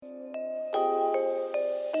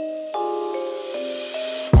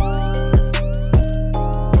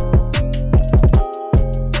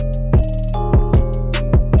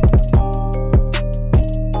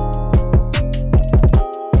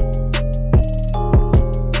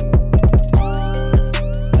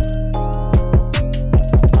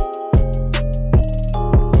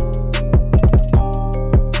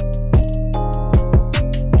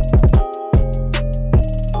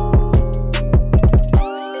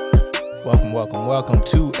Welcome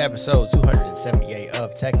to episode 278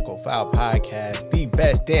 of Technical Foul Podcast, the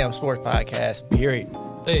best damn sports podcast, period.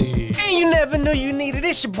 Hey. And you never knew you needed it.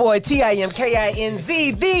 It's your boy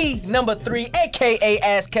TIMKINZ, the number 3, a.k.a.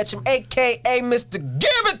 Ass Ketchum, a.k.a. Mr.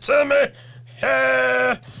 Give It To Me.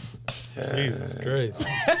 Jesus Christ.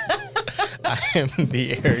 I am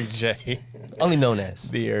the Eric J. Only known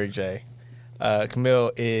as. The Eric J.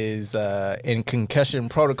 Camille is in concussion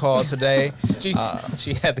protocol today. She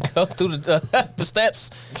had to go through the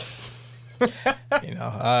steps.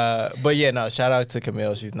 But yeah, no, shout out to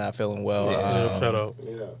Camille. She's not feeling well. Shout out.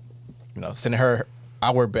 Sending her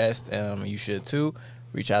our best. You should too.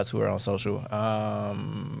 Reach out to her on social. Yeah.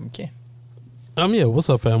 What's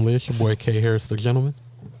up, family? It's your boy K Harris, the gentleman.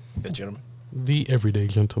 The gentleman. The everyday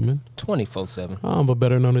gentleman. 24/7. But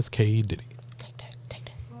better known as K Diddy.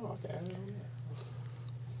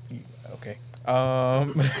 Okay.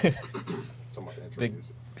 The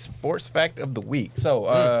sports fact of the week.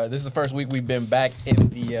 So this is the first week we've been back in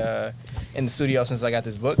the studio since I got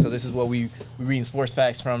this book. So this is what we reading sports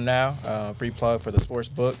facts from now. Free plug for the sports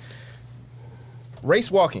book.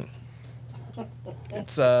 Race walking.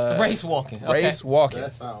 It's Race walking. Okay. Race walking.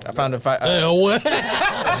 I found a What?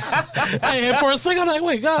 Hey, for a second, I'm like,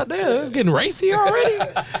 wait, god damn, it's getting racy already?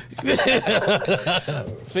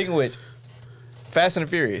 Speaking of which, Fast and the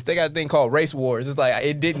Furious, they got a thing called Race Wars. It's like,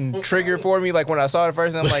 it didn't trigger for me. Like, when I saw it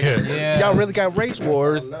first, I'm like, y'all really got Race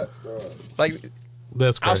Wars. Like,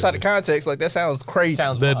 That's crazy. outside of context, like, that sounds crazy.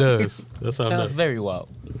 Sounds That wild. does. That sounds Sounds nuts. very wild.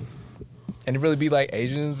 And it really be like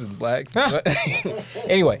Asians and blacks.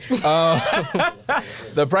 Anyway,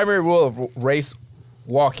 the primary rule of race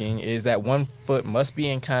walking is that one foot must be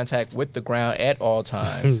in contact with the ground at all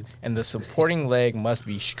times, and the supporting leg must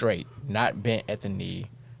be straight, not bent at the knee,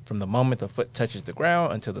 from the moment the foot touches the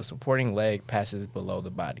ground until the supporting leg passes below the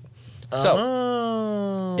body.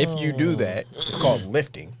 So, if you do that, it's called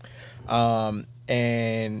lifting.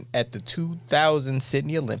 And at the 2000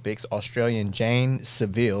 Sydney Olympics, Australian Jane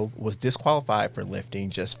Saville was disqualified for lifting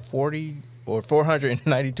just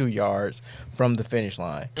 492 yards from the finish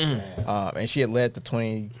line. And she had led the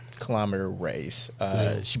 20-kilometer race.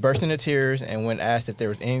 She burst into tears, and when asked if there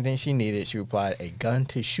was anything she needed, she replied, "A gun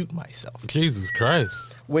to shoot myself." Jesus Christ.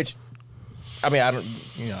 Which, I mean,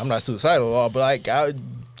 I'm not suicidal at all, but like,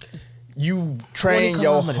 you train 20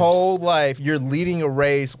 your kilometers. whole life. You're leading a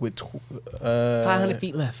race with 500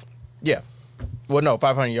 feet left. Yeah. Well, no,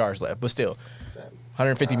 500 yards left, but still,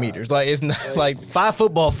 150 meters. Like, it's not like 5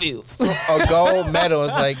 football fields. a gold medal.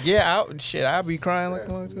 It's like, I'll be crying like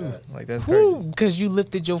one too. Like, that's crazy. Because you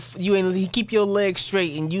lifted you ain't keep your leg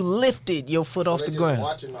straight and you lifted your foot off the ground.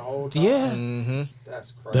 Watching the whole time. Yeah. Mm-hmm.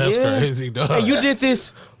 That's crazy. That's Yeah. crazy, dog. And you did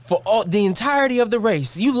this for the entirety of the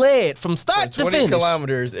race. You led from start to 20 finish.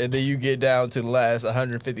 kilometers, and then you get down to the last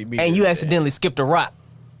 150 meters. And you accidentally skipped a rock.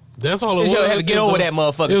 That's all it was. You had to get over that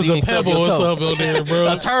motherfucker. It was so you a ain't stub pebble your or toe. something out there,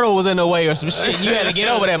 bro. A turtle was in the way or some shit. You had to get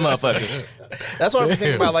over that motherfucker. That's what I'm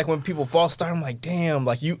thinking about. Like, when people false start, I'm like, damn,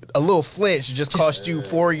 like, a little flinch just cost you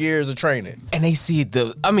 4 years of training. And they see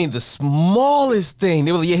the smallest thing.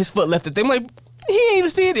 They were like, his foot left it. They like, he ain't even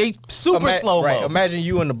see it. They super slow Right. mo. Imagine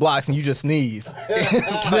you in the blocks and you just sneeze.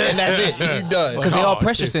 And that's it. You're done. Because they all Oh,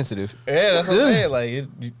 pressure shit. sensitive. Yeah, that's what I'm saying. Like,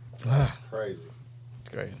 Crazy.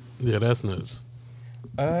 great. Yeah, that's nuts.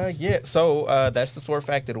 So that's the sport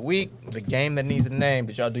fact of the week. The game that needs a name.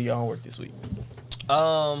 Did y'all do your homework this week?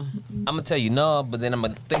 I'm gonna tell you no, but then I'm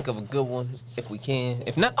gonna think of a good one if we can.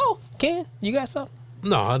 If not, you got something?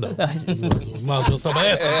 No, I know. Might as well stop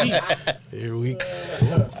asking me. Here we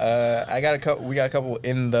I got a couple. We got a couple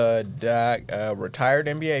in the doc. Retired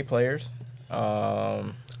NBA players,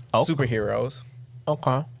 superheroes,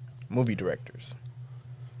 Okay. movie directors.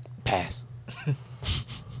 Pass.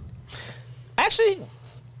 Actually,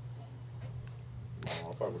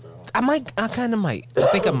 I'll fuck with that one. I kind of might. I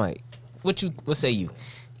think I might. What say you?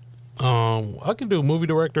 I can do movie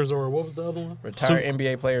directors or what was the other one? Retired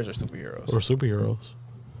NBA players or superheroes. Or superheroes.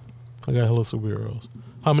 I got hella superheroes.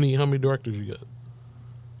 How many directors you got?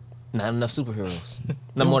 Not enough superheroes.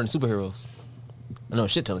 Not more than superheroes. I know a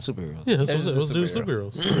shit ton of superheroes. Yeah, There's let's a do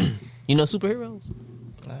superhero. superheroes. You know superheroes?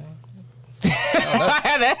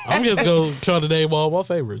 I'm just going to try to name all my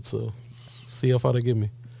favorites, so see how far they give me.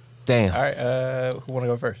 Damn. All right. Who want to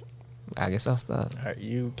go first? I guess I'll start. All right.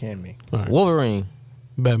 You can me. All right. Wolverine,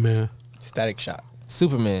 Batman, Static Shock.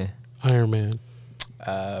 Superman, Iron Man,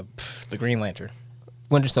 The Green Lantern.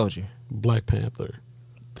 Winter Soldier, Black Panther,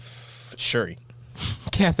 Shuri.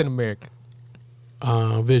 Captain America,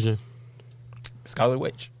 Vision, Scarlet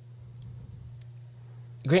Witch.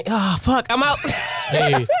 Green. Oh fuck! I'm out.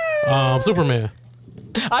 hey, Superman.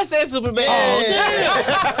 I said Superman. Oh,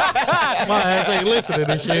 My ass ain't listening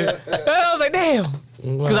to shit. I was like, damn.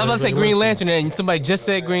 Because I was about to say Green Lantern and somebody just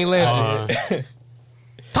said Green Lantern.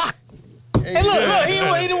 Fuck. Hey, look, he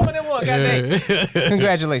the one that won. Goddamn.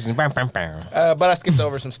 Congratulations. Bam, bam, bam. But I skipped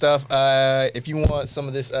over some stuff. If you want some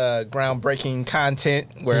of this groundbreaking content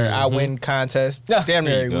where I win contests Yeah. damn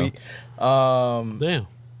near There every you week. Damn.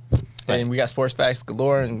 And we got sports facts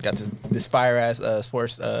galore and got this fire ass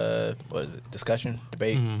sports discussion,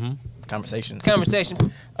 debate, conversations.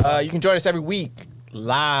 Conversation. You can join us every week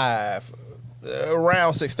live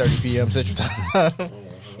around 6:30 p.m. Central Time.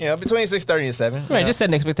 Between 6:30 and 7. Right, just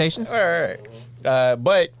setting expectations. All right.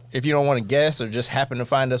 But if you don't want to guess or just happen to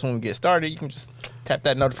find us when we get started, you can just tap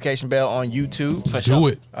that notification bell on YouTube. Do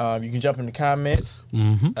it. You can jump in the comments,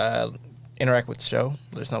 interact with the show.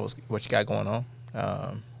 Let us know what you got going on.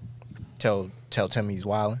 Tell Timmy he's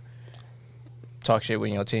wilding. Talk shit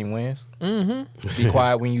when your team wins. Be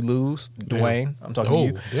quiet when you lose. Dwayne, I'm talking to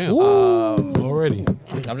you. Damn. Already.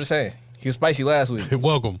 I'm just saying. He was spicy last week.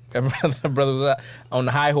 Welcome. That brother was on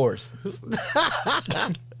the high horse.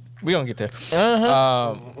 We gonna get there.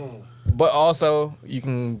 But also, you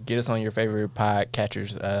can get us on your favorite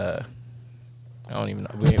podcatchers. I don't even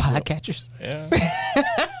know. Podcatchers. Yeah.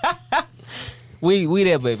 We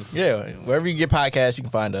there, baby. Yeah. Wherever you get podcasts, you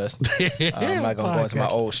can find us. I'm not gonna go into my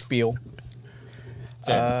old spiel.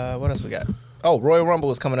 What else we got? Oh, Royal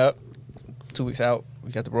Rumble is coming up. 2 weeks out.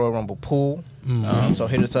 We got the Royal Rumble pool. So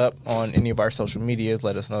hit us up on any of our social medias.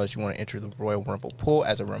 Let us know that you want to enter the Royal Rumble pool.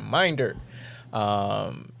 As a reminder,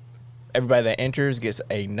 everybody that enters gets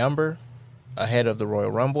a number ahead of the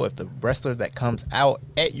Royal Rumble. If the wrestler that comes out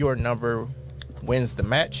at your number wins the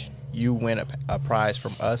match, you win a prize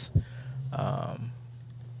from us.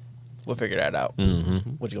 We'll figure that out.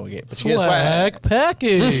 What you gonna get? But you get Swag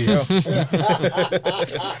package.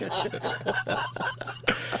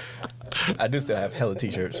 I do still have hella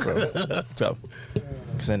t-shirts, bro. So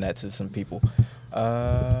send that to some people.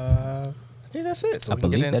 I think that's it. So I we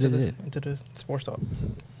can get believe that is it. into the sports talk.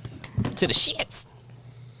 To the shits.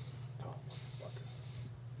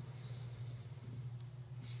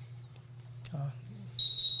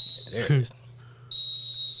 There it is.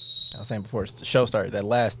 I was saying before the show started, that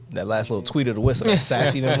last little tweet of the whistle, that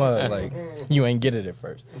sassy them up, like you ain't get it at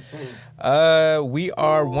first. We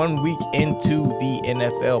are 1 week into the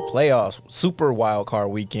NFL playoffs, super wild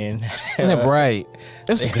card weekend. Right.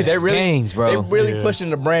 They're really games, bro. They're really pushing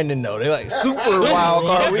the branding though. They're like super wild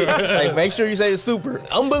card week. Like make sure you say it's super.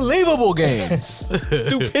 Unbelievable games.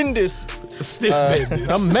 Stupendous.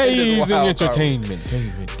 Amazing wild card entertainment.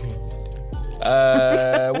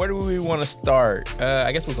 Where do we want to start?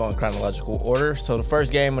 I guess we'll go in chronological order. So the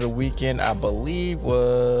first game of the weekend, I believe, was.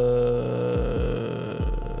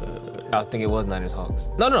 I think it was Niners Hawks.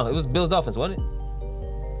 No, it was Bills Dolphins, wasn't it?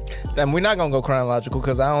 And we're not gonna go chronological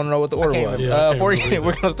because I don't know what the order can't was. remember.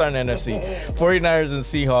 We're gonna start in the NFC. 49ers and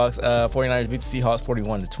Seahawks. 49ers beat the Seahawks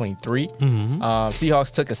 41-23.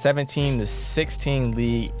 Seahawks took a 17-16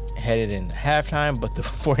 lead headed in halftime, but the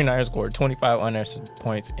 49ers scored 25 unanswered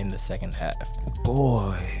points in the second half.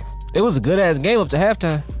 Boy, it was a good ass game up to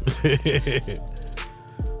halftime.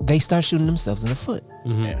 They start shooting themselves in the foot.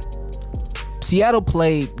 Yeah. Seattle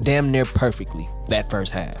played damn near perfectly that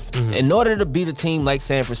first half. In order to beat a team like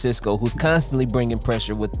San Francisco, who's constantly bringing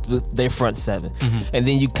pressure with their front seven, and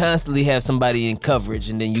then you constantly have somebody in coverage,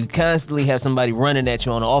 and then you constantly have somebody running at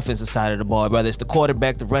you on the offensive side of the ball, whether it's the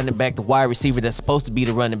quarterback, the running back, the wide receiver that's supposed to be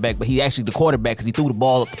the running back, but he actually the quarterback because he threw the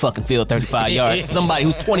ball up the fucking field 35 yards. Somebody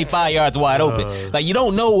who's 25 yards wide open. Like, you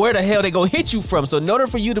don't know where the hell they gonna hit you from. So in order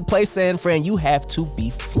for you to play San Fran, you have to be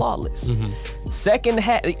flawless. Second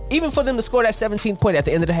half, even for them to score that 17th point at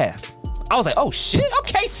the end of the half, I was like, oh shit,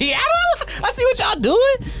 okay, Seattle, I see what y'all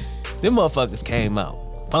doing. Them motherfuckers came out,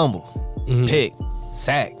 fumble, pick,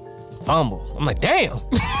 sack, fumble. I'm like, damn.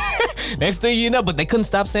 Next thing you know, but they couldn't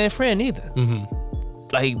stop San Fran either.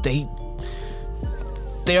 Like,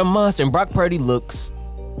 they're a monster, and Brock Purdy looks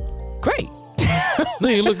great. No,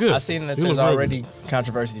 he look good. I've seen that He there's look really already good.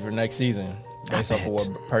 controversy for next season based off of what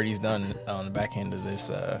Purdy's done on the back end of this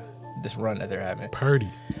run that they're having. Purdy.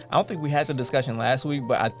 I don't think we had the discussion last week,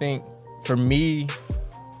 but I think for me,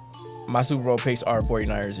 my Super Bowl picks are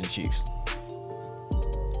 49ers and Chiefs.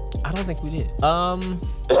 I don't think we did. Damn.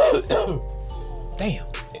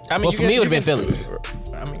 I mean, Well, for me, it would've been Philly.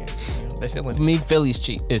 I mean, they still win. For me, Philly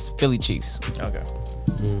Chiefs. Okay.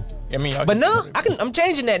 I mean, y'all But can- no, I'm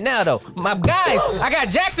changing that now though. My guys, I got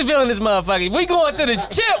Jacksonville in this motherfucker. We going to the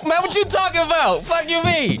chip, man. What you talking about? Fuck you,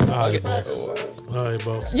 me. All right,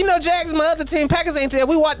 boss. You know, Jags, my other team, Packers ain't there.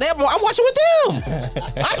 We watch them. I'm watching with them.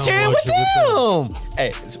 I'm cheering with them.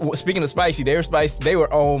 Hey, speaking of spicy, they were spicy. They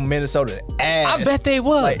were on Minnesota's ass. I bet they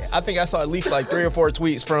was. Like, I think I saw at least like 3 or 4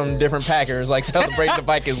 tweets from different Packers like celebrating the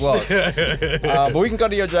Vikings loss. But we can go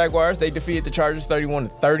to your Jaguars. They defeated the Chargers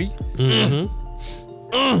 31-30.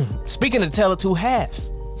 Speaking of tell it two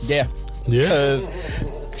halves. Yeah. Yeah. Because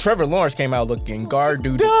Trevor Lawrence came out looking guard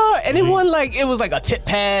dude. Duh, and it wasn't like it was like a tip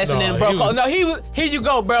pass and then bro called. No, he was. Here you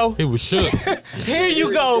go, bro. He was shook. Here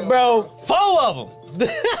you go, bro. 4 of them.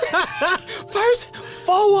 First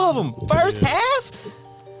 4 of them. First half.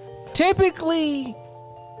 Typically,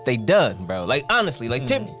 they done, bro. Like honestly, like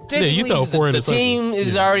typically, you throw 4 the team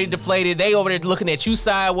is already deflated. They over there looking at you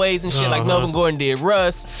sideways and shit, like Melvin Gordon did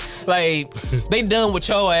Russ. Like they done with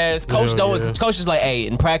your ass. Coach Coach is like, hey,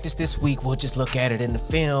 in practice this week, we'll just look at it in the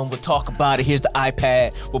film. We'll talk about it. Here's the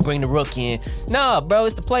iPad. We'll bring the rookie in. Nah, bro,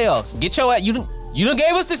 it's the playoffs. Get your ass. You done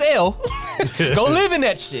gave us this L. Go live in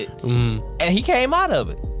that shit. And he came out of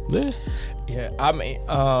it. Yeah. Yeah, I mean,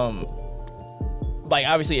 like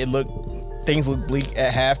obviously things look bleak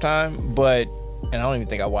at halftime, but and I don't even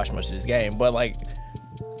think I watched much of this game, but like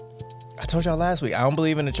I told y'all last week, I don't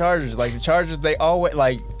believe in the Chargers. Like the Chargers, they always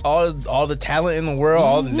like all the talent in the world,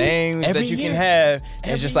 all the names Every that you year. can have,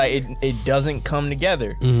 and it's just like it doesn't come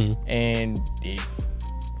together. And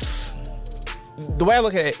the way I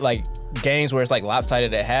look at it, like games where it's like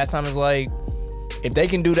lopsided at halftime is like, if they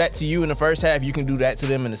can do that to you in the first half, you can do that to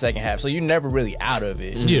them in the second half. So you're never really out of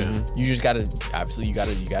it. Yeah. You just gotta you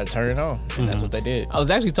gotta turn it on, and that's what they did. I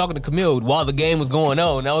was actually talking to Camille while the game was going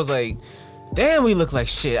on, and I was like, damn, we look like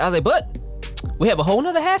shit. I was like, but we have a whole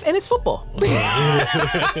nother half, and it's football. That's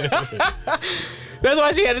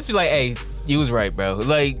why she had to be like, hey, you was right, bro.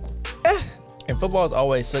 Like, And football is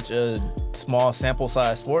always such a small sample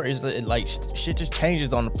size sport. Like shit just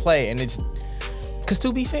changes on the play, and it's because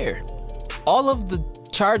to be fair, all of the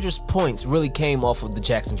Chargers' points really came off of the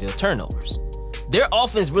Jacksonville turnovers. Their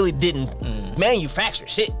offense really didn't manufacture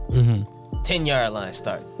shit. 10-yard line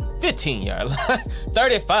start, 15-yard line,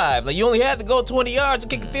 35. Like you only had to go 20 yards to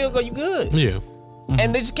kick a field goal, you good. Yeah.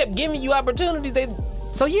 And they just kept giving you opportunities.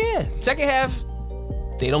 So yeah, second half,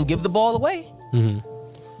 they don't give the ball away.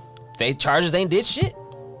 They Chargers ain't did shit.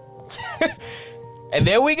 And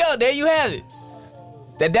there we go. There you have it.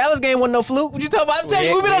 That Dallas game wasn't no fluke. What you talking about? I'm telling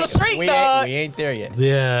you, we've been on the street, dog. We ain't there yet.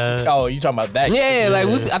 Yeah. Oh, you talking about that? Yeah, like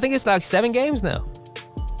I think it's like 7 games now.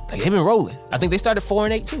 Like they've been rolling. I think they started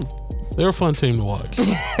 4-8 too. They're a fun team to watch.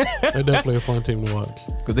 They're definitely a fun team to watch.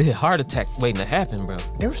 Cause they had heart attack waiting to happen, bro.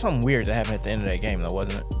 There was something weird that happened at the end of that game, though,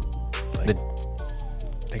 wasn't it? Like,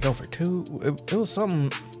 they go for 2. It was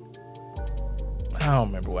something. I don't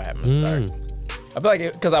remember what happened at the start. I feel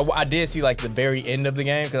like because I did see like the very end of the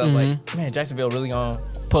game because I was like, man, Jacksonville really gonna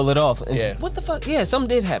Pull it off. And Yeah. what the fuck? Yeah, something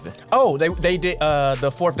did happen. Oh, they did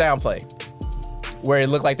the 4th down play where it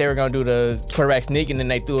looked like they were gonna do the quarterback sneak and then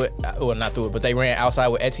they threw it. Well, not threw it, but they ran outside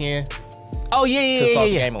with Etienne Oh to yeah. start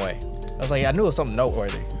the game away. I was like, I knew it was something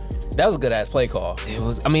noteworthy. That was a good ass play call. It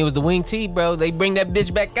was the wing T, bro. They bring that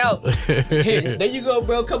bitch back out. Here, there you go,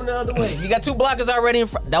 bro. Coming the other way. You got 2 blockers already in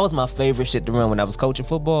front. That was my favorite shit to run when I was coaching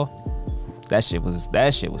football. That shit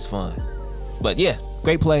was fun. But yeah,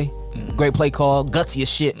 great play. Great play call. Gutsy as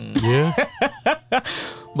shit. Yeah.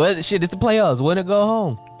 But shit, it's the playoffs. Win or go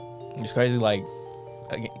home. It's crazy. Like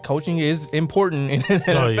again, coaching is important in the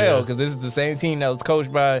NFL yeah. because this is the same team that was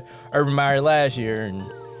coached by Urban Meyer last year, and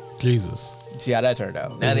Jesus. see how that turned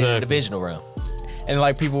out. Now they're in the Exactly. divisional round. And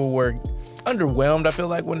like people were underwhelmed, I feel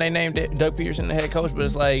like, when they named Doug Peterson the head coach. But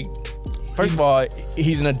it's like, first of all,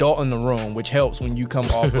 he's an adult in the room, which helps when you come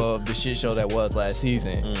off of the shit show that was last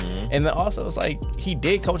season. And then also, it's like he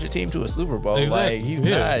did coach a team to a Super Bowl. Exactly. Like he's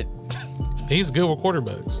Yeah. not He's good with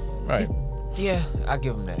quarterbacks. right. Yeah, I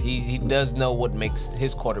give him that. He does know what makes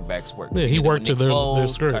his quarterbacks work. Yeah, he did it worked with to Nick their Foles,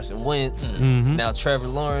 scripts. Carson Wentz, now Trevor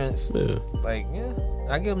Lawrence. Yeah. Like, yeah,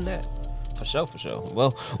 I give him that. For sure.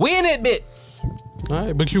 Well, we in it, bit. All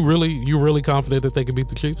right, but you really confident that they can beat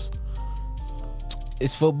the Chiefs?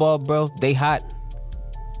 It's football, bro. They hot.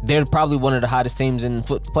 They're probably one of the hottest teams in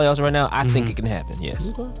playoffs right now. I think it can happen,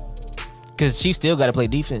 yes. Because Chiefs still got to play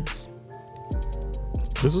defense.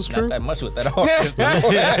 This is true. Not that much with that offense.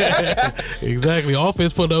 Exactly.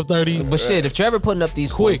 Offense put up 30. But shit, if Trevor putting up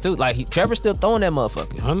these points too, like Trevor's still throwing that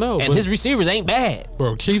motherfucker. I know, And but- his receivers ain't bad.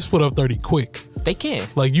 Bro, Chiefs put up 30 quick. They can.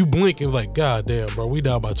 Like you blink and like, God damn, bro, we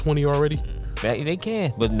down by 20 already. They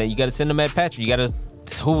can. But then you got to send them at Patrick. You got to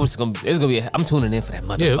Who's gonna? It's gonna be. I'm tuning in for that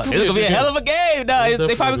motherfucker. Yeah, it's gonna be a hell of a game. No, It's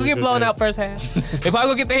they probably gonna definitely get a blown good out first half. They probably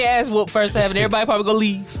gonna get their ass whooped first half, and everybody probably gonna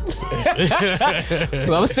leave. I'm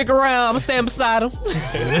gonna stick around. I'm gonna stand beside them.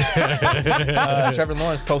 Trevor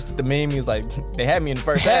Lawrence posted the meme. He was like, "They had me in the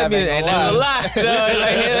first half." And ain't that's gonna a lie. lot.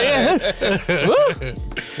 Like, hell yeah. Woo.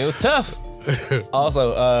 It was tough.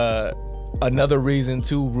 Also, another reason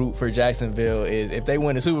to root for Jacksonville is if they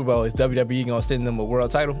win the Super Bowl, is WWE gonna send them a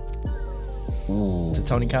world title? To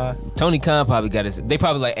Tony Khan. Tony Khan probably got his. They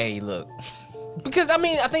probably like, hey, look, because I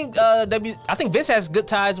mean, I think Vince has good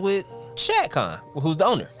ties with Shad Khan, who's the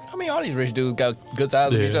owner. I mean, all these rich dudes got good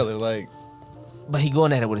ties with each other. Like, But he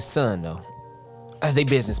going at it with his son though. Are they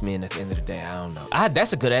businessmen at the end of the day? I don't know.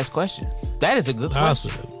 That's a good ass question. That is a good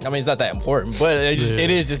question. I mean, it's not that important, but it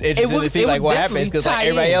is just interesting would- to see it like would what happens definitely because like tie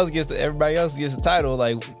everybody else gets the title.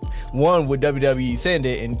 Like, one, would WWE send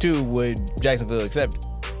it, and two, would Jacksonville accept it?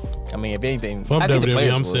 I mean, if anything, If I'm I think the WWE,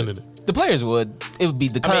 players I'm would. sending it. The players would. It would be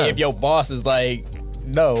the Khans. I mean, if your boss is like,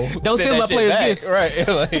 no, Don't send send that my shit players back, gifts. right?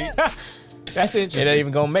 Like, That's it interesting. ain't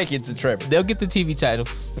even gonna make it to Trevor. They'll get the TV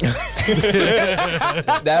titles.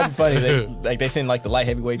 That'd be funny. They send like the light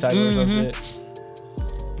heavyweight title or some shit.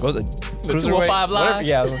 What was it? The Cruiserweight? 205 Whatever- Lives?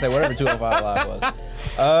 Yeah, I was gonna say whatever 205 Live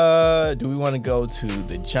was. Do we want to go to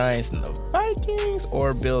the Giants and the Vikings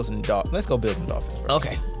or Bills and Dolphins? Let's go Bills and Dolphins first.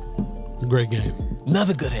 Okay. Great game.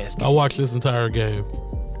 Another good ass game. I watched this entire game.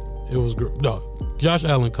 It was great. No, Josh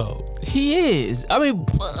Allen cold. He is. I mean,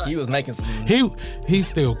 He was making some. He's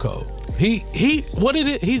still cold. He what did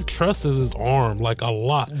it? He trusts his arm like a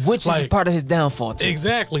lot, which like, is part of his downfall too.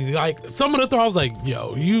 Exactly. Like some of the throws, like,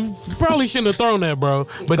 yo, you probably shouldn't have thrown that, bro.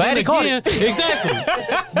 But Glad then he caught again, it. exactly.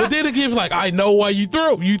 But then again, like, I know why you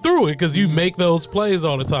threw it because you make those plays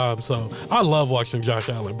all the time. So I love watching Josh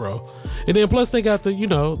Allen, bro. And then plus they got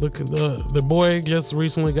the boy just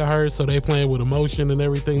recently got hurt, so they playing with emotion and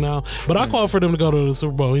everything now. But I called for them to go to the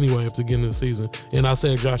Super Bowl anyway at the beginning of the season, and I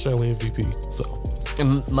said Josh Allen MVP. So.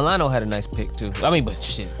 And Milano had a nice pick too. I mean, but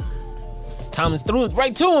shit, Thomas threw it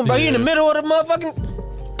right to him, bro. You in the middle of the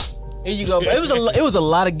motherfucking. Here you go, bro. It was a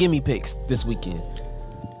lot of gimme picks this weekend.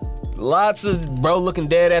 Lots of bro looking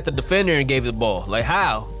dead at the defender and gave the ball. Like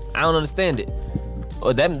how? I don't understand it.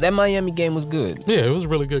 Oh, that Miami game was good. Yeah, it was a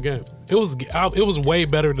really good game. It was way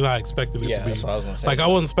better than I expected it Yeah, to be. that's what I was gonna say. Like I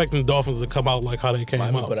wasn't expecting the Dolphins to come out like how they came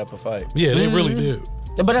Miami out. put up a fight. Yeah, they really did.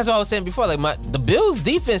 But that's what I was saying before. Like the Bills'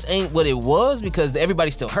 defense ain't what it was because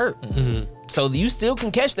everybody's still hurt. So you still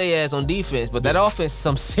can catch their ass on defense, but that offense is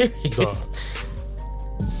some serious.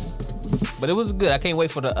 But it was good. I can't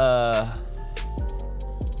wait for them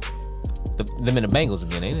and the Bengals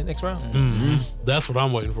again, ain't it? Next round. That's what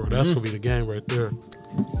I'm waiting for. That's gonna be the game right there.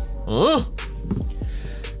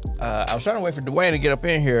 I was trying to wait for Dwayne to get up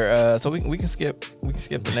in here, so we can skip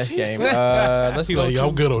the next game. Let's He's go like, to yo,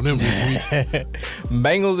 I'm good on them this week.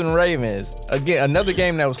 Bengals and Ravens. Again, another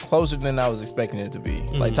game that was closer than I was expecting it to be.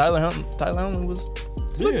 Like Tyler Huntley was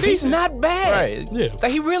Yeah. He's not bad. right. Yeah.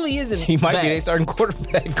 Like he really isn't. He might bad. be their starting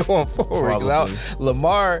quarterback going forward. 'Cause Probably.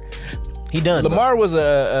 Lamar He done. was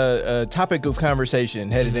a topic of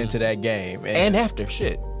conversation headed into that game. and after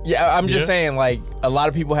shit. Yeah, I'm just Yeah. saying, like, a lot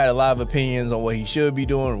of people had a lot of opinions on what he should be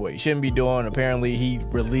doing, what he shouldn't be doing. Apparently, he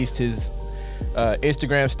released his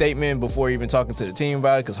Instagram statement before even talking to the team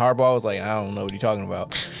about it, because Harbaugh was like, I don't know what you're talking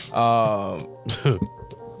about.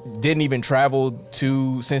 Didn't even travel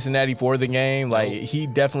to Cincinnati for the game. Like, he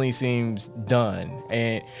definitely seems done.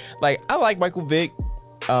 And, like, I like Michael Vick.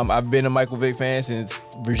 I've been a Michael Vick fan since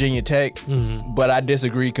Virginia Tech, but I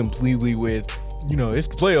disagree completely with, it's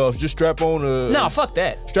the playoffs. Just strap on Fuck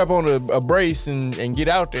that. a brace and get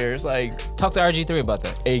out there. It's like, Talk to RG3 about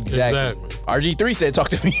that. exactly. RG3 said, talk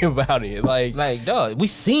to me about it. Like, dog, we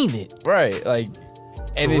seen it. Right. Like,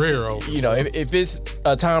 and Career it's, over. if it's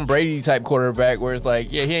a Tom Brady type quarterback where it's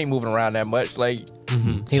like, yeah, he ain't moving around that much. Like,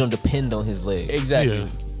 He don't depend on his legs. exactly.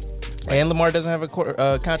 Yeah. And Lamar doesn't have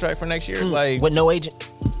a contract for next year. Like, With no agent.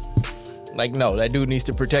 no, that dude needs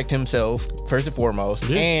to protect himself first and foremost.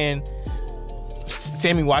 Yeah. And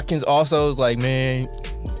Sammy Watkins also is like, man,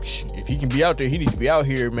 if he can be out there, he needs to be out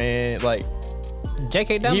here, man. Like,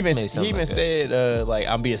 J.K. he Dobbins even, made something like that. said, like,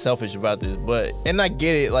 I'm being selfish about this, and I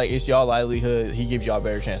get it. Like, it's y'all livelihood. He gives y'all a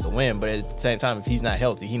better chance to win, but at the same time, if he's not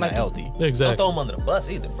healthy, he's not healthy. Don't Exactly. throw him under the bus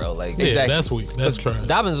either, bro. Like, Yeah, Exactly. that's weak. That's trash.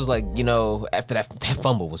 Dobbins was like, after that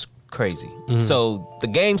fumble was crazy. So the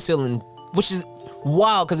game sealing, which is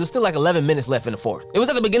wild because it was still like 11 minutes left in the fourth. It was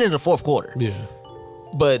at the beginning of the fourth quarter. Yeah.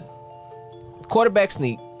 But quarterback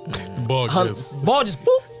sneak, The ball ball just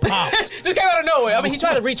boop, popped. just came out of nowhere. I mean, he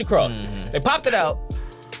tried to reach across. They popped it out.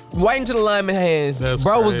 right into the lineman hands. That's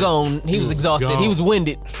Bro was crazy. gone. He was exhausted. gone. He was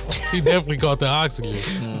winded. He definitely caught the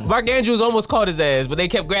oxygen. Mark Andrews almost caught his ass, but they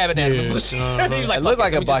kept grabbing at him. Yeah, He was It like, looked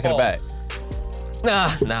like "Fuck a block in the back.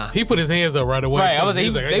 Nah. He put his hands up right away. Right, too. I was. He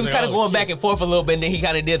They was like, kind of oh, going shit. back and forth a little bit, and then he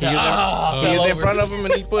kind of did the. He fell was in over. front of him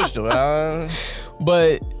and he pushed him.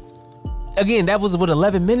 But again, that was with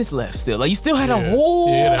 11 minutes left. Still, like you still had a Yeah. whole.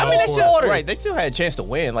 Yeah, that I mean, they whole still quarter. right. They still had a chance to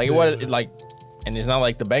win. Like it was like, and it's not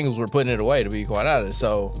like the Bengals were putting it away. To be quite honest,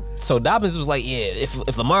 So Dobbins was like, yeah,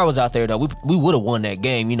 if Lamar was out there though, we would have won that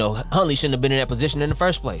game. You know, Huntley shouldn't have been in that position in the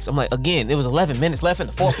first place. I'm like, again, it was 11 minutes left in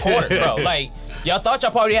the fourth quarter, bro. Like y'all thought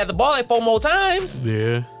y'all probably had the ball like 4 more times,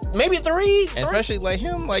 Yeah. maybe 3. and especially like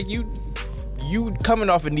him, like you coming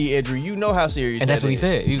off a knee injury, you know how serious. And that's that what he is.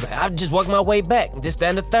 said. He was like, I just worked my way back, this, that,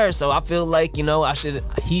 and the third. So I feel like, you know,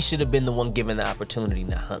 he should have been the one given the opportunity,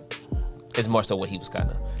 not Hunt. It's more so what he was kind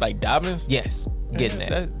of, Like Dobbins. yes, getting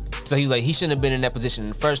Yeah, at. So he was like, he shouldn't have been in that position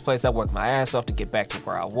in the first place. I worked my ass off to get back to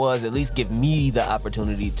where I was. At least give me the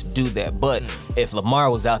opportunity to do that. But if Lamar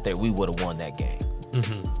was out there, we would have won that game.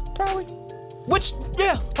 Probably. Which,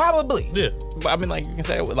 yeah, probably. Yeah. But I mean, like you can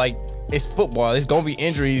say, like it's football. It's gonna be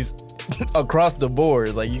injuries across the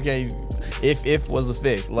board. Like you can't. If was a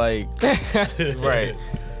fix. Like Right.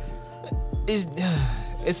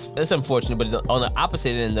 It's unfortunate, but on the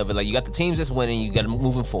opposite end of it, like you got the teams that's winning, you got them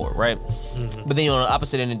moving forward, right? But then on the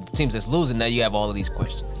opposite end, the teams that's losing, now you have all of these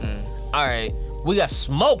questions. All right, we got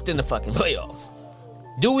smoked in the fucking playoffs.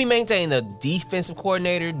 Do we maintain the defensive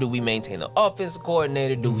coordinator? Do we maintain the offensive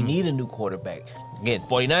coordinator? Do we need a new quarterback? Again,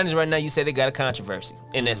 49ers right now, you said they got a controversy.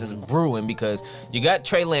 In essence, brewing because you got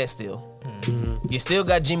Trey Lance still. You still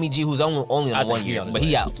got Jimmy G, who's only on think 1 he year, on his but he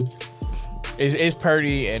way. out. it's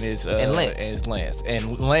Purdy and it's Lance.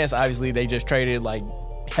 And Lance obviously they just traded like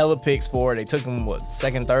hella picks for. They took him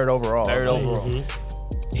second, third overall. Third overall.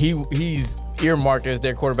 He's earmarked as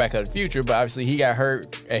their quarterback of the future, but obviously he got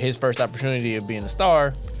hurt at his first opportunity of being a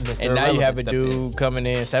star. Mr. And now you have a Irrelevant dude coming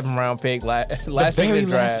in, 7th round pick, last pick The of very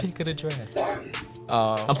the last draft. pick of the draft.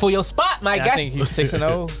 I'm for your spot, my And guy. I think he's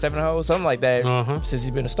 6-0, 7-0, something like that since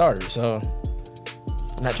he's been a starter. So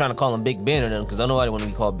I'm not trying to call him Big Ben or nothing because I know I don't want to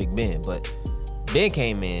be called Big Ben, but Ben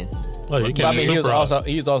came in. Oh, you but can't I be mean, he was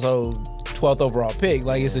surprised. also 12th overall pick.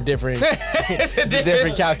 Like it's a different, It's a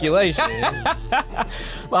different calculation.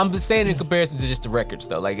 Well, I'm just saying in comparison to just the records,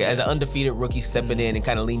 though. Like as an undefeated rookie stepping in and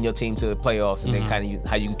kind of leading your team to the playoffs, and then kind of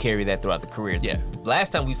how you can carry that throughout the career. Yeah.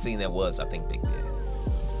 Last time we've seen that was, I think, Big Ben.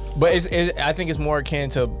 But I think it's more akin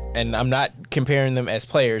to, and I'm not comparing them as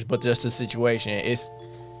players, but just the situation.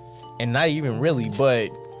 And not even really, but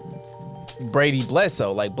Brady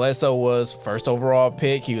Bledsoe. Like Bledsoe was first overall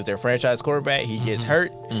pick. He was their franchise quarterback. He gets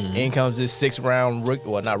hurt. In comes this 6th round rookie.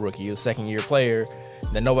 Well, not rookie. He was second year player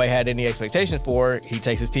that nobody had any expectations for. He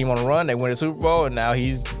takes his team on a run. They win a Super Bowl, and now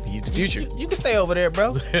he's the future. You can stay over there,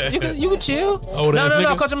 bro. You can chill. Old no, ass no,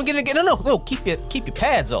 nigga. coach. I'm gonna get no. Keep your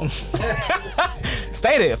pads on.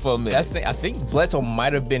 Stay there for a minute. That's the thing. I think Bledsoe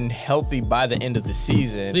might have been healthy by the end of the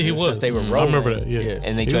season. Yeah, he It's was. just they were I rolling. remember that, yeah.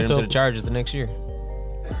 and they He traded was him to the healthy. Chargers the next year.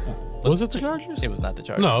 Was it the Chargers? It was not the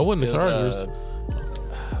Chargers. No, it wasn't the was, Chargers.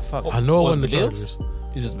 fuck. I know it Was wasn't it the the Bills? Chargers.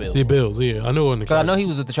 It was just Bills. The Bills, yeah. I know it wasn't the Because I Chargers. know he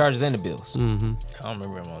was with the Chargers and the Bills. I don't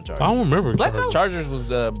remember him on Chargers. I don't remember Bledsoe? Chargers. Chargers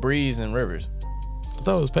was Breeze and Rivers. I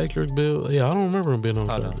thought it was Patrick Bill. Yeah, I don't remember him being on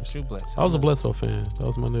Oh, no. Chargers. Shoot Bledsoe. I was a Bledsoe fan. That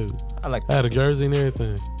was my dude. I like I had a that. jersey and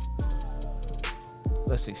everything.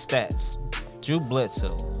 Let's see, stats. Drew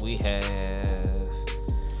Bledsoe. We have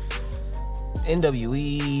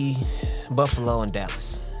NWE, Buffalo, and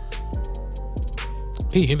Dallas.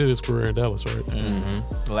 He ended his career in Dallas, right?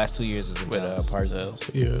 The last 2 years was in With Dallas. Parcells.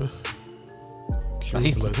 Yeah.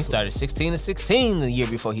 He Bledsoe. started 16-16 the year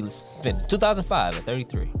before he spent 2005 at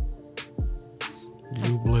 33.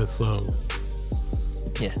 Drew Bledsoe.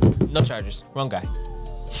 Yeah, no Chargers. Wrong guy.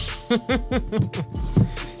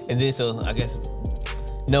 And then, so I guess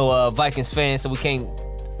no Vikings fans, so we can't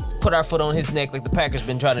put our foot on his neck like the Packers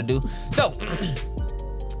been trying to do. So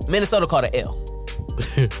Minnesota caught an L.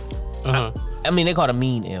 Uh-huh. I mean, they caught a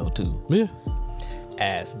mean L too. Yeah.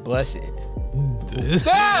 Ass busted.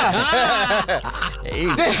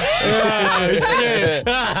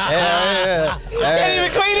 Can't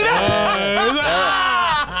even clean it up.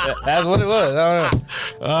 That's what it was. I don't know.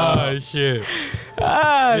 Oh, shit.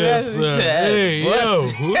 Ah, Yes, that's- sir. Hey, yo.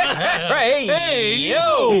 Right, hey,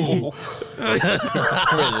 yo.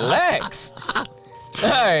 Relax. All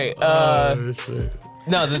right. Oh, shit.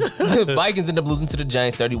 No, the Vikings end up losing to the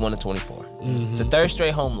Giants 31-24. It's the third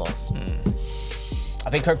straight home loss. I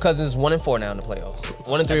think Kirk Cousins is 1-4 now in the playoffs.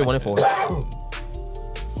 1-3 or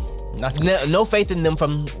 1-4. No faith in them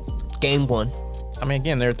from game one. I mean,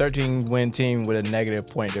 again, they're a 13-win team with a negative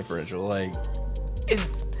point differential. Like,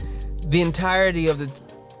 The entirety of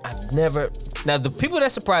I've never. Now, the people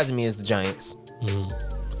that surprised me is the Giants.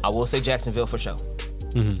 I will say Jacksonville for sure.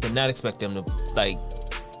 Did not expect them to, like,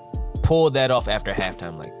 pull that off after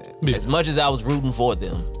halftime like that. Yeah. As much as I was rooting for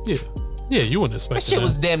them. Yeah, you wouldn't expect That shit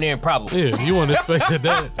was damn near improbable. Yeah, you wouldn't expect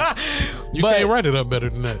that. You But- can't write it up better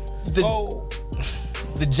than that.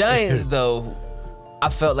 The Giants, though, I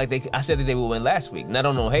felt like I said that they would win last week. Not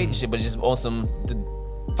on no hate and shit, but just on some. The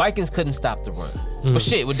Vikings couldn't stop the run. But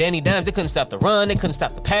shit, with Danny Dimes, they couldn't stop the run. They couldn't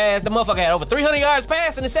stop the pass. The motherfucker had over 300 yards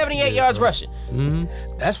passing and 78 yards rushing.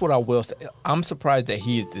 that's what I will say. I'm surprised that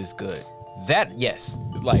he is this good. That, yes.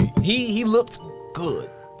 Like, He looked good.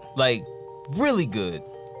 Like, really good.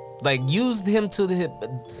 Like, used him to the hip.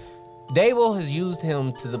 Dable has used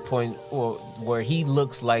him to the point where he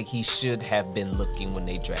looks like he should have been looking when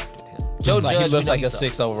they drafted him. Joe like Judge, he looks we know like he a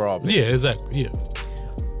sucks. 6th overall pick. Yeah, exactly. Yeah.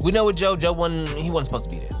 We know with Joe he wasn't supposed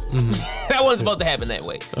to be there. That wasn't supposed to happen that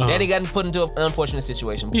way. Danny got put into an unfortunate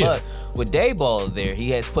situation. Yeah. But with Dayball there, he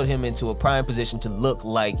has put him into a prime position to look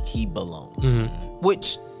like he belongs.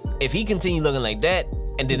 Which, if he continue looking like that,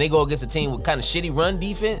 and then they go against a team with kind of shitty run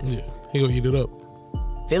defense, Yeah. He gonna eat it up.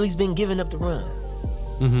 Philly's been giving up the run.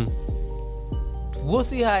 We'll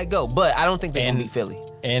see how it go, but I don't think they're gonna beat Philly.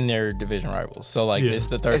 And they're division rivals. So, like, Yeah. it's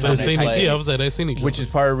the third They've time they seen, played. I was saying they've seen each other. Which is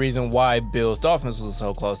part of the reason why Bills Dolphins was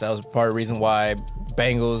so close. That was part of the reason why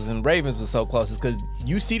Bengals and Ravens was so close. Is because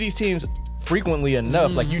you see these teams frequently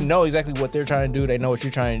enough. Like, you know exactly what they're trying to do. They know what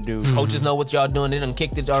you're trying to do. Coaches know what y'all doing. They done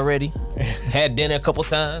kicked it already. Had dinner a couple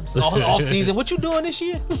times. All season. What you doing this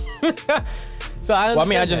year? So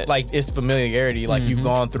I just like, it's familiarity. Like, you've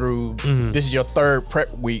gone through, this is your third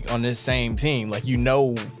prep week on this same team. Like, you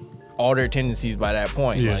know all their tendencies by that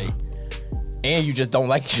point. Yeah. Like, and you just don't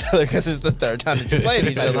like each other because it's the third time that you played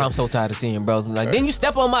each other. I'm so tired of seeing bros. Like, didn't you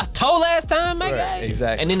step on my toe last time, my guy?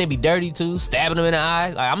 Exactly. And then they be dirty too, stabbing them in the eye.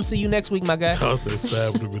 Like, I'm gonna see you next week, my guy. I said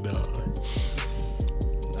stabbed him in the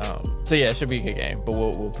eye. So yeah, it should be a good game, but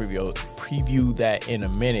we'll preview that in a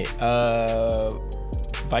minute.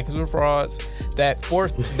 Vikings were frauds. That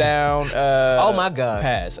fourth down. Oh my God.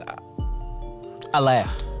 Pass. I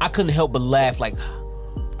laughed. I couldn't help but laugh. Like,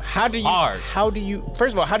 How do you? Hard.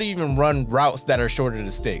 First of all, how do you even run routes that are shorter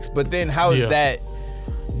than sticks? But then how is Yeah. that?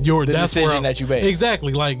 The decision decision that you made.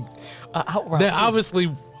 Exactly. Like outright that. too.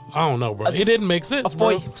 Obviously, I don't know, bro. It didn't make sense,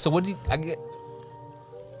 bro. So what did I get?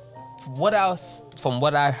 From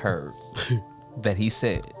what I heard, that he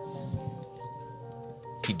said,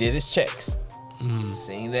 he did his checks,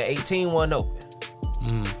 seen that 18 wasn't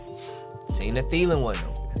open, seen that Thielen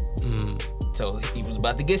wasn't open, so he was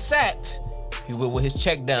about to get sacked. He went with his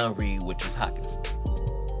check down read, which was Hockenson.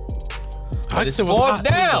 Hockenson was fourth hot,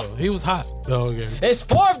 too, down. though. He was hot. Oh, okay. It's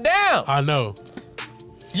fourth down. I know.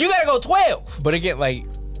 You gotta go 12. But again, like,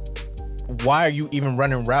 why are you even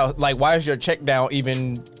running routes? Like, why is your check down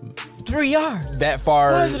even 3 yards. that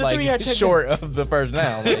far? Why is it a 3-yard Like, check short of the first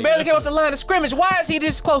down. He Like, barely came off the line of scrimmage. Why is he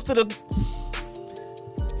this close to the?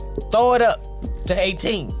 Throw it up to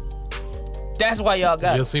 18. That's why y'all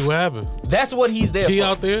got Just it. see what happened. That's what he's there He for.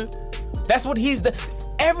 out there. That's what he's the.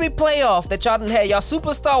 Every playoff that y'all done had, y'all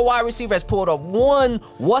superstar wide receiver has pulled off one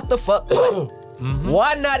what the fuck play.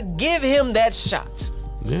 Why not give him that shot?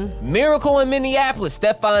 Yeah. Miracle in Minneapolis,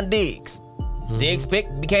 Stephon Diggs. Diggs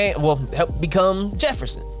helped become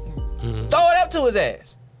Jefferson. Throw it up to his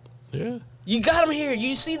ass. Yeah. You got him here.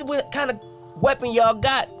 You see what kind of weapon y'all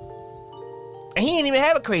got. And he didn't even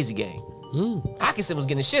have a crazy game. Hockenson was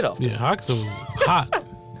getting shit off. Yeah. Hockenson was hot.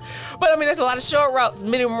 But I mean, there's a lot of short routes,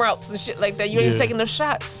 medium routes, and shit like that. You ain't Yeah. taking no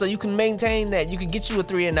shots, so you can maintain that. You can get you a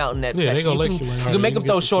 3 and out in that. Yeah, they possession. gonna let you you, can, like, you alright, can make you him can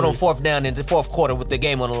throw get the short on 3. fourth down in the fourth quarter with the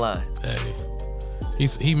game on the line. Hey.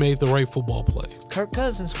 He made the right football play. Kirk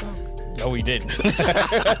Cousins, bro. no, he didn't.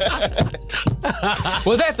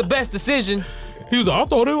 Was that the best decision? He was like, I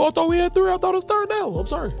thought we had 3. I thought it was third down. I'm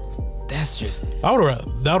sorry. That's just. That would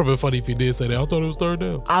have been funny if he did say that. I thought it was third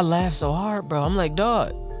down. I laughed so hard, bro. I'm like,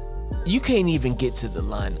 dog, you can't even get to the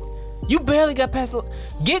line. You barely got past the.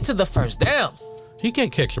 Get to the first down. He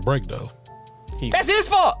can't catch a break though. That's his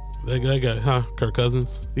fault. That guy, Kirk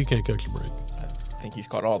Cousins. He can't catch a break. I think he's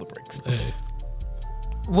caught all the breaks. Hey.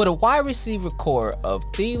 With a wide receiver core of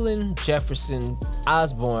Thielen, Jefferson,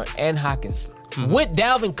 Osborne, and Hockenson, with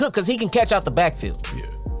Dalvin Cook, because he can catch out the backfield.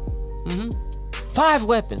 Yeah. 5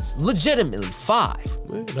 weapons, legitimately 5.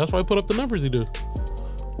 Yeah, that's why he put up the numbers he do.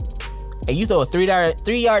 And you throw a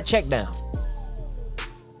 3-yard check down.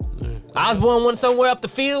 Osborne went somewhere up the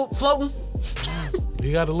field floating.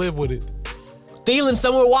 You got to live with it. Thielen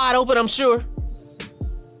somewhere wide open, I'm sure.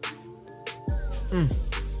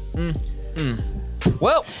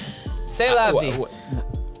 Well, say it loud, D.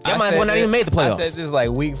 Y'all might as well not even made the playoffs. I said this like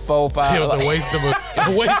week 4, 5. It was a waste of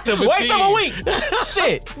a waste of a Waste team. of a week.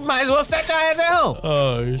 Shit. Might as well set your ass at home.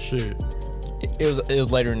 Oh shit. It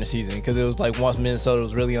was later in the season because it was like once Minnesota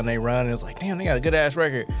was really on their run, it was like, damn, they got a good ass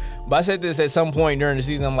record. But I said this at some point during the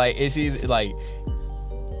season. I'm like, it's either like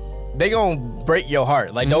they gonna break your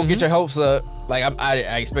heart. Like, don't get your hopes up. Like I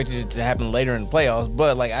expected it to happen later in the playoffs,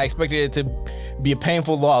 but like I expected it to be a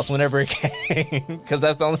painful loss whenever it came because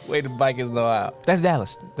that's the only way the Vikings know how. That's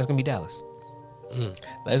Dallas. That's gonna be Dallas.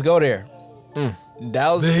 Let's go there.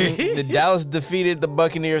 Dallas defeated the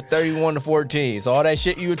Buccaneers 31-14. So all that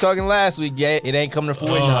shit you were talking last week, yeah, it ain't coming to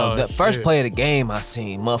fruition. Oh, The first shit. play of the game I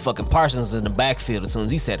seen, motherfucking Parsons in the backfield. As soon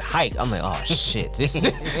as he said hike, I'm like, oh shit, this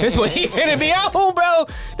what he finna be out, bro.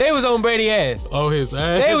 They was on Brady ass. Oh, his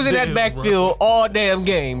ass. They was in that is, backfield all damn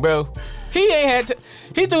game, bro. He ain't had to.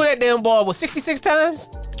 He threw that damn ball 66 times.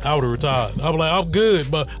 I would have retired. I'm like, I'm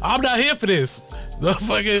good, but I'm not here for this. The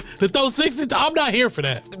fucking to throw 60. I'm not here for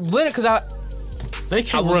that. Leonard, because They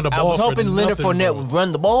can't run the ball. I was hoping for Leonard nothing, Fournette bro. would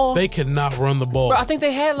run the ball. They cannot run the ball. Bro, I think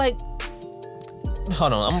they had like.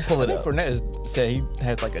 Hold on, I'm gonna pull I it think up. Fournette said he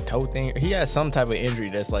has like a toe thing. He has some type of injury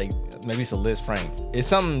that's like, maybe it's a Liz Frank. It's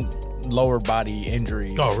some lower body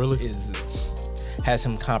injury. Oh, really? Has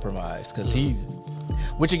him compromised because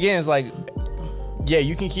which again is like, yeah,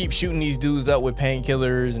 you can keep shooting these dudes up with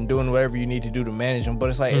painkillers and doing whatever you need to do to manage them, but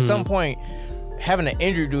it's like at some point, having an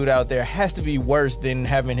injured dude out there has to be worse than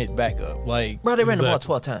having his backup. Like, Bro, they ran the ball Exactly.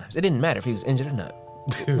 12 times. It didn't matter if he was injured or not.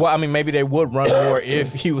 well, I mean, maybe they would run more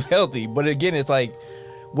if he was healthy, but again, it's like,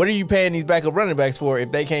 what are you paying these backup running backs for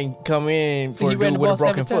if they can't come in for He a ran dude the with ball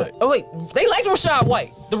a broken 7 foot? times. Oh wait, they liked Rashad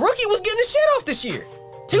White. The rookie was getting his shit off this year.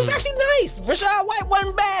 He was actually nice. Rashad White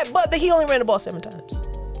wasn't bad, but he only ran the ball 7 times.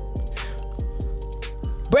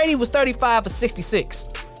 Brady was 35 for 66.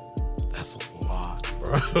 That's a lot,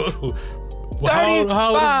 bro. Well, how old is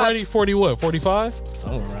 35. Brady? 40 what? 45?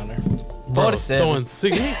 Somewhere around there. Bro, 47. throwing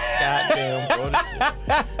 60,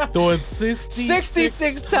 Goddamn, throwing 66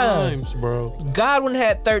 66 times. bro. Godwin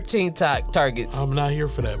had 13 targets. I'm not here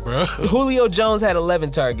for that, bro. Julio Jones had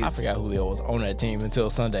 11 targets. I forgot Julio was on that team until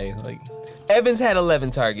Sunday. Like, Evans had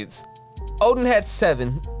 11 targets. Odin had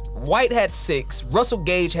 7. White had 6. Russell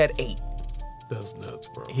Gage had 8. That's nuts,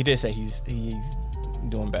 bro. he did say he's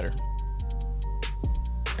doing better.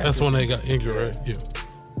 That's when they got injured, right? Yeah.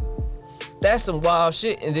 That's some wild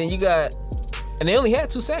shit. And then you got, and they only had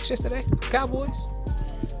 2 sacks yesterday. Cowboys.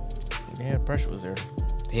 Yeah, pressure was there.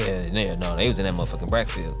 Yeah, no, they was in that motherfucking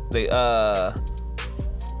backfield. They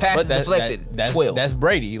passes deflected. That's 12. That's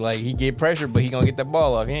Brady. Like, he get pressure, but he gonna get that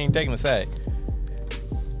ball off. He ain't taking a sack.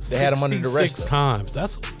 They had him under the 66 rest. Times.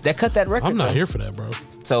 That's. that cut that record. I'm not though. here for that, bro.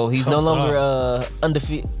 So he's no I'm longer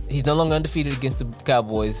undefeated. He's no longer undefeated against the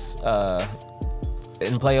Cowboys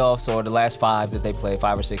in playoffs or the last 5 that they played,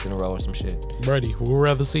 5 or 6 in a row or some shit. Brady, we'd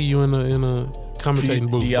rather see you in a commentating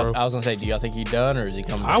booth, bro. I was gonna say, do y'all think he done or is he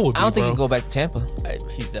coming? I would. Be, I don't think bro. he can go back to Tampa.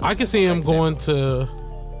 He's definitely I can see him coming going back to.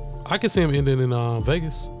 I can see him ending in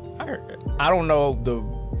Vegas. I don't know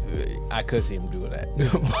I could see him doing that,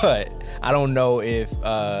 but I don't know if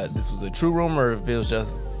this was a true rumor or if it was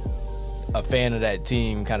just a fan of that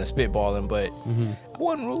team kind of spitballing. But I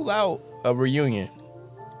wouldn't rule out a reunion.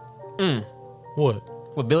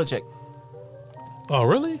 What? With Belichick. Oh,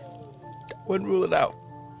 really? Wouldn't rule it out.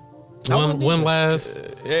 One last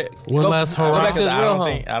Yeah. last go back hurrah. to his real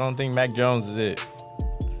home. I don't think Mac Jones is it.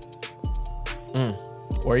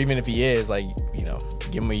 Or even if he is, like, you know,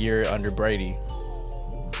 give him a year under Brady.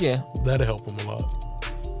 Yeah. That'll help him a lot.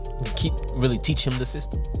 Really teach him the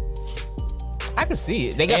system. I can see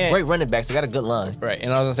it. They got And- great running backs. They got a good line. Right.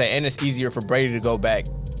 And I was gonna say, and it's easier for Brady to go back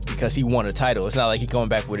because he won a title. It's not like he going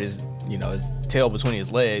back with his, you know, his tail between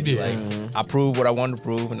his legs. Yeah. Like, I proved what I wanted to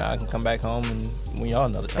prove, and now I can come back home and win y'all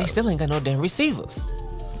another They title. still ain't got no damn receivers.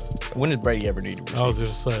 When did Brady ever need to I was receive?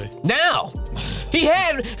 just say. Now he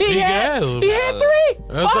had got he had him. 3.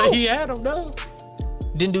 I was Four. say he had him though.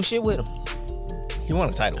 Didn't do shit with him, He won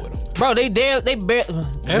a title with him. bro. They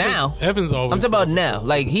now. Evans always. I'm talking about now.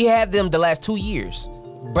 Like he had them the last 2 years.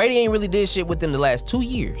 Brady ain't really did shit with them the last 2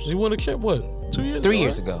 years. He won a chip. What? 2 years? 3 ago,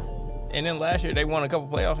 years right? ago, And then last year they won a couple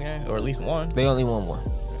playoff games, or at least one. they only won 1.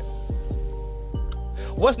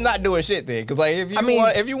 What's not doing shit then? Because like if you I mean-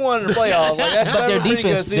 won in the playoffs, like, that's But their a pretty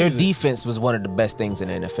defense, good their season. defense was one of the best things in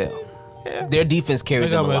the NFL. Yeah. Their defense They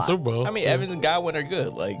carried got them a that lot. Super Bowl. I mean, Evans and Godwin are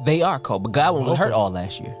good. Like, They are cold, but Godwin was hurt all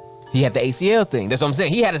last year. He had the ACL thing. That's what I'm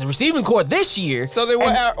saying. He had his receiving core this year. so then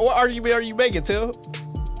what argument are you making, Till?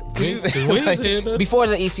 We ain't saying that. Before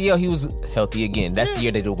the ACL, he was healthy again. That's the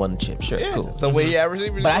year they won the chip. Sure, Yeah. cool. So when he had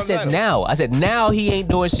receivers, But I said now he ain't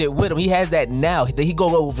doing shit with him. He has that now. He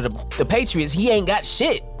go over the Patriots. He ain't got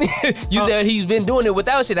shit. You said he's been doing it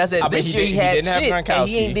without shit. I said this year he had didn't have shit and Gronkowski.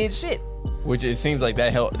 he ain't did shit. Which it seems like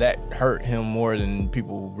that hurt him more than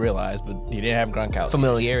people realize, but he didn't have Gronkowski.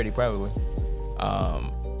 Familiarity probably.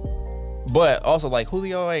 But also like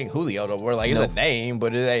Julio ain't Julio though. We're like it's No. a name,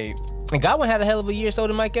 but it ain't. And Godwin had a hell of a year. So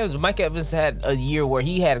did Mike Evans. Mike Evans had a year where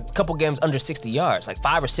he had a couple games under 60 yards, like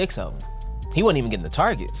 5 or 6 of them. He wasn't even getting the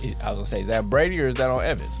targets. I was gonna say, is that Brady or is that on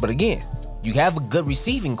Evans? But again, you have a good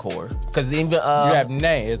receiving core because even You have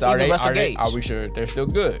names. Are Russell they? Gage. Are we sure they're still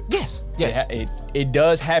good? yes. It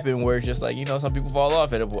does happen where it's just like some people fall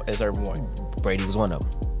off at a certain point. Brady was one of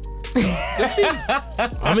them.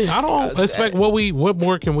 I mean, I don't expect what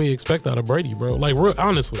more can we expect out of Brady, bro? Like, real,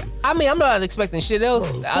 honestly. I mean, I'm not expecting shit else.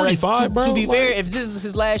 Bro, I like, 45, bro, to be like- fair, if this is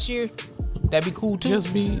his last year, that'd be cool too. Just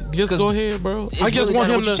 'Cause go ahead, bro. it's I just really want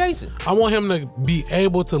not him what you're to. chasing. I want him to be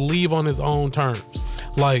able to leave on his own terms.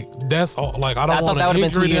 Like that's all. Like I don't I want thought that would've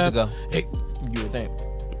been 2 years ago. You would think.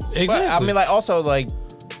 Exactly. But I mean, like also like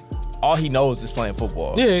all he knows is playing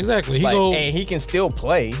football. yeah, exactly. He Like, go. and he can still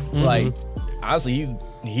play. Like honestly,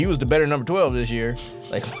 he was the better number 12 this year.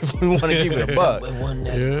 Like if we want to keep it a buck. It wasn't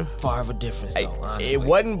that Yeah. far of a difference though. Honestly. It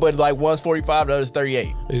wasn't, but like one's 45, the other's 38.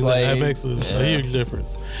 Exactly. Like, That makes a huge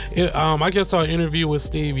difference. I just saw an interview with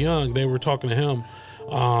Steve Young. They were talking to him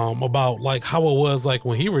about like how it was like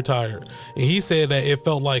when he retired, and he said that it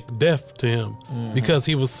felt like death to him because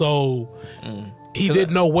he was so he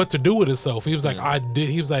didn't know what to do with himself. He was like,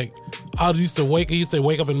 He was like, I used to wake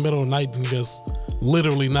up in the middle of the night and just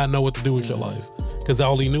literally not know what to do with your life because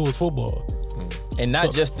all he knew was football. and not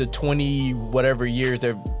So- just the 20 whatever years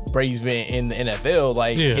that Brady's been in the NFL.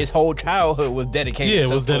 Like Yeah. his whole childhood was dedicated. Yeah,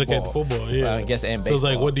 to it was dedicated to football. Yeah, I guess and so it's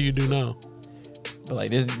like, baseball. what do you do now? But like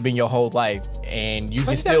this has been your whole life, and you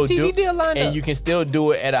can you got a still TV do deal lined and up. you can still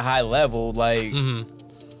do it at a high level. Like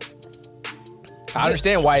I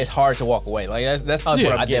understand why it's hard to walk away. Like that's Oh, what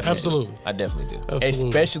yeah, I'm getting. Absolutely. I definitely do. Absolutely.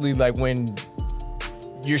 Especially like when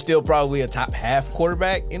you're still probably a top half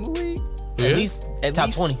quarterback in the league. Yeah. At least At top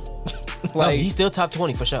least- 20. Like He's still top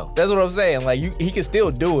 20 for sure. that's what I'm saying. Like he can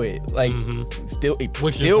still do it. Like still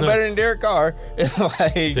Which is still better nuts. than Derek Carr.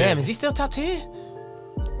 Like Damn, is he still top 10?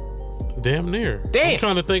 Damn near. Damn. I'm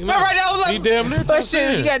trying to think All now. right, I was like, he damn near. But top shit,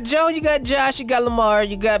 10. you got Joe, you got Josh, you got Lamar,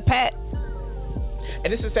 you got Pat.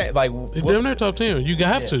 and this is sad, like He what's- damn near top 10. You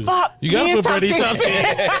have to. Fuck, You got he to is put top Brady 10. top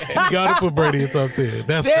 10. You got to put Brady in top 10.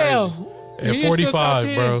 That's Damn. crazy. He At is still top 45,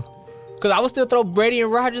 10. bro. Because I would still throw Brady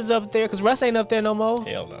and Rodgers up there because Russ ain't up there no more.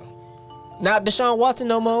 hell no. Not Deshaun Watson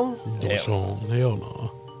no more. Hell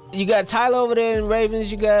no. You got Tyler over there in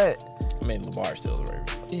Ravens. You got, I mean Lamar still the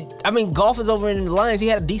Ravens. I mean, Golf is over in the Lions. He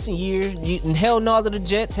had a decent year. And hell no to the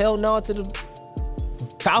Jets. Hell no to the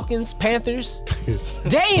Falcons, Panthers.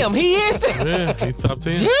 Damn, he is there. Yeah, he top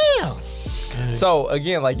 10. Damn. So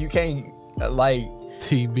again, like you can't like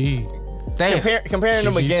TB. Damn. comparing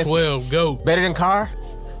him against 12 GOAT. Better than Carr?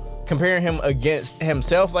 comparing him against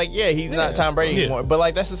himself, like he's not Tom Brady Yeah. anymore. But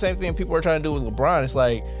like that's the same thing people are trying to do with LeBron. It's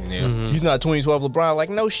like he's not 2012 LeBron. Like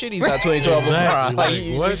no shit, he's not 2012 Exactly. LeBron. Like,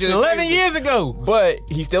 he what? just- 11 years ago. But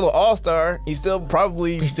he's still an all-star. He's still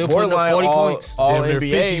probably He's still putting up borderline 40 all, points. all Damn near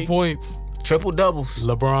 50 NBA. points. Triple doubles.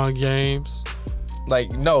 LeBron James. Like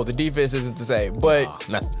no, the defense isn't the same. But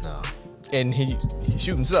No. and he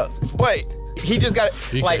shooting sucks. But he just got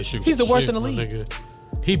He like can't shoot he's the worst shit, in the my league. nigga.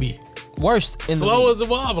 He be Worst in the slow league. as a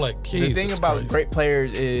mob. Like, the thing Jesus about Christ. great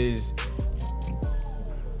players is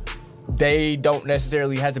they don't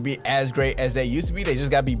necessarily have to be as great as they used to be. They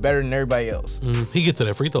just gotta be better than everybody else. He get to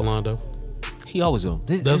that free throw line though. He always will.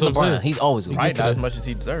 This That's is what I'm LeBron. saying. He's always will. Right, not as much as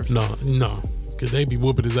he deserves. No, because they be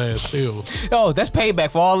whooping his ass still. Oh, that's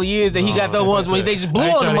payback for all the years that he got the ones when they just blew I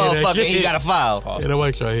ain't on the tryna hear that motherfucker and he shit. got a foul. Yeah,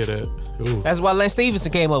 nobody try to hear that. Ooh. That's why Lance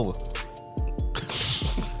Stevenson came over.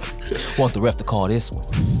 Want the ref to call this one.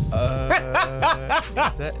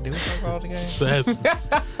 Did we talk about the game? Sassy.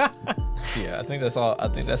 Yeah, I think that's all. I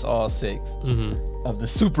think that's all 6 of the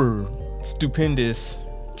super stupendous,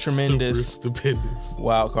 tremendous Super stupendous.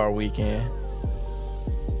 wild card weekend.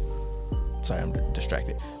 Sorry, I'm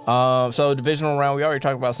distracted. So divisional round, we already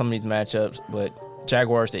talked about some of these matchups, but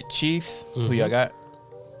Jaguars at Chiefs. Who y'all got?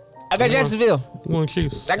 I got Jacksonville. One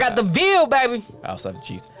Chiefs. I got the Ville, baby. I also have the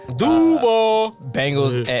Chiefs. Duval.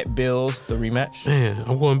 Bengals Yeah. at Bills, the rematch. Man,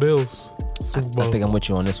 I'm going Bills. Super Bowl. I think I'm with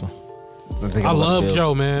you on this one. I love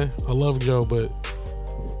Joe, man. I love Joe, but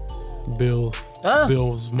Bills. Huh?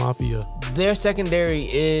 Bills Mafia. Their secondary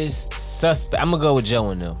is Suspect. I'm gonna go with Joe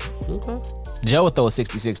and them. Okay. Joe would throw it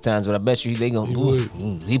 66 times, but I bet you they gonna. He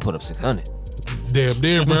would. He put up 600. Damn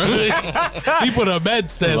near, bro. He put up bad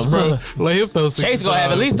stats, bro. Let him throw 60 Chase gonna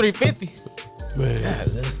have at least 350. Man.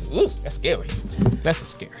 Ooh, that's scary. That's a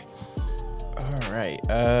scary. All right.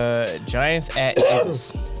 Giants at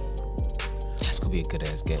Eagles. That's gonna be a good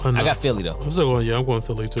ass game. I know. I got Philly though. I'm still going. Yeah, I'm going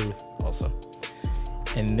Philly too. Also.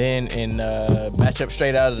 And then in matchup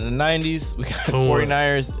straight out of the 90s, we got Oh,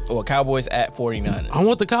 49ers or Cowboys at 49ers. I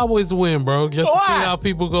want the Cowboys to win, bro, just to see Why? how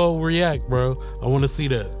people go react, bro. I want to see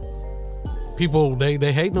that. People,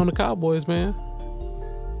 they hating on the Cowboys, man.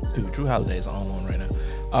 Dude, Drew Holiday's on one right now.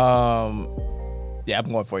 Yeah,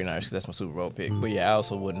 I'm going 49ers because that's my Super Bowl pick. But yeah, I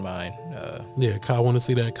also wouldn't mind. Yeah, I want to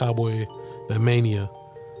see that Cowboy, that mania.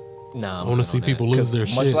 Nah, I want to see people lose their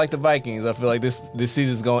much shit. like the Vikings, I feel like this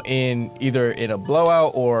season's going to end either in a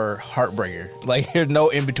blowout or heartbreaker. Like, there's no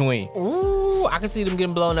in between. Ooh, I can see them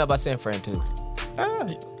getting blown out by San Fran too. I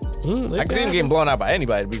can see them getting blown out by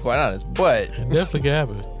anybody, to be quite honest. But It definitely can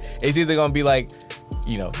happen. it's either going to be like,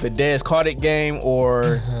 the Dez Cardick game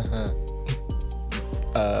or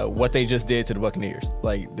what they just did to the Buccaneers.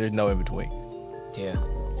 Like, there's no in between. Yeah,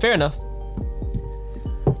 fair enough.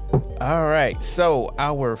 All right, so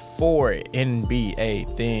our 4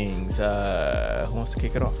 NBA things. Who wants to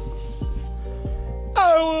kick it off?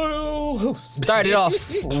 Started off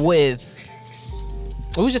with.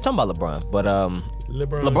 We was just talking about LeBron, but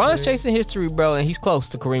LeBron's chasing history, bro, and he's close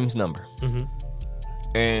to Kareem's number.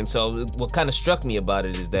 And so, what kind of struck me about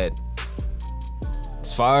it is that,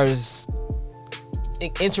 as far as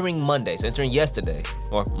entering Monday, so entering yesterday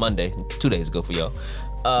or Monday, 2 days ago for y'all,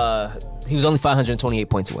 he was only 528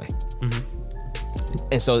 points away.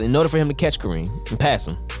 And so, in order for him to catch Kareem and pass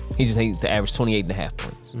him, he just needs to average 28.5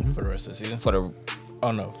 points For the rest of the season? for the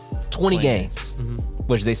Oh, no. 20 games,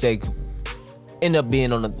 which they say end up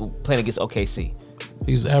being on the playing against OKC.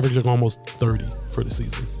 He's averaging almost 30 for the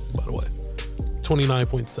season, by the way.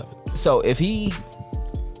 29.7. So if he,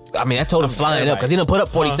 I mean, that total flying up because he done put up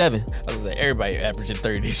 47. I was like, everybody averaging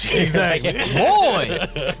 30 this year. Exactly. Boy,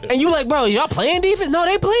 and you like, bro, y'all playing defense? No,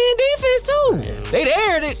 they playing defense too. They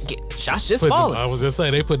there. Shots just falling. I was gonna say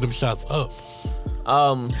they putting them shots up.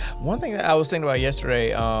 One thing that I was thinking about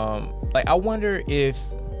yesterday, I wonder if,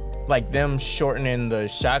 them shortening the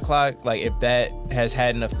shot clock, if that has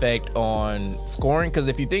had an effect on scoring. Because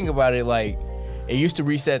if you think about it, it used to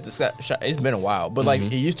reset the shot. It's been a while, but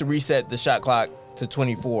it used to reset the shot clock to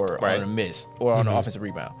 24 on a miss or on an offensive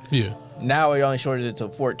rebound. Yeah. Now it only shortened it to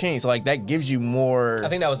 14. So that gives you more. I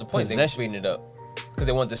think that was the point. They were possession. speeding it up because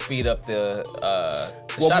they wanted to speed up the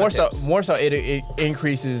Well, shot more so, it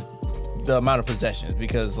increases the amount of possessions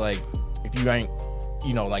because if you ain't,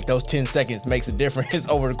 those 10 seconds makes a difference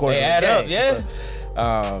over the course They of the add game.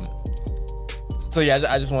 up, yeah. So yeah,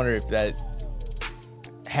 I just wonder if that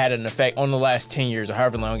had an effect on the last 10 years or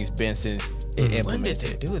however long it's been since it When did implemented.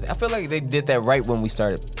 they do that? I feel like they did that right when we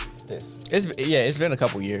started this. It's been a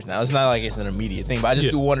couple years now. It's not like it's an immediate thing, but I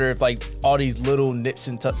just do wonder if all these little nips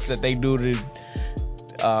and tucks that they do to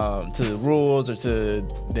the rules or to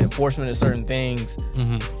the enforcement of certain things.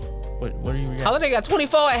 What do you got? Holiday got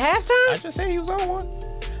 24 at halftime. I just said he was on one.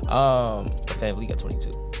 Okay, we got 22.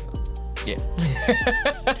 Yeah.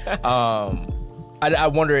 I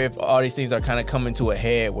wonder if all these things are kind of coming to a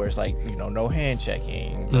head where it's no hand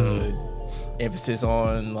checking, emphasis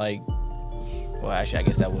on well, actually, I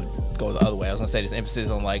guess that would go the other way. I was gonna say this emphasis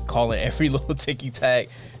on calling every little ticky tack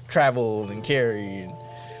travel and carry.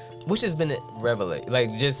 Which has been a revelation.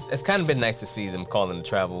 It's kind of been nice to see them calling the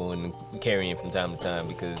travel and carrying from time to time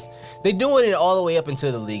because they doing it all the way up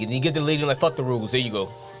into the league. And you get to the league and you're fuck the rules. There you go.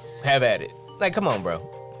 Have at it. Come on, bro.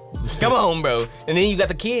 Come on, bro. And then you got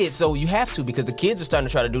the kids, so you have to because the kids are starting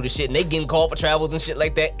to try to do this shit and they getting called for travels and shit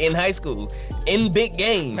like that in high school, in big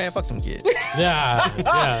games. Man, fuck them kids. Yeah.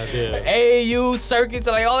 AAU circuits,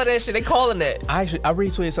 all of that shit. They calling that. I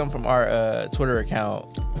retweeted something from our Twitter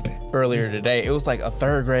account earlier today. It was a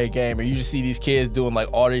 3rd grade game, and you just see these kids doing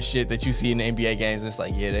all this shit that you see in the NBA games. It's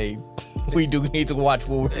we do need to watch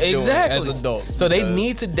what we're doing as adults. So they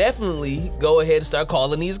need to definitely go ahead and start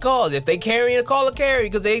calling these calls. If they carry a call, a carry,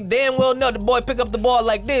 because they damn well know the boy pick up the ball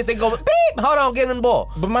like this. They go, beep, hold on, get him the ball.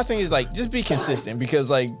 But my thing is just be consistent because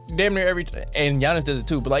damn near every and Giannis does it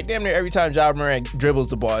too. But damn near every time Ja Morant dribbles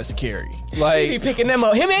the ball, it's a carry. He be picking them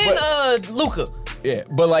up. Him and Luka. Yeah,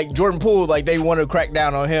 but Jordan Poole, they want to crack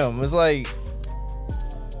down on him. It's I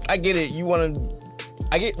get it.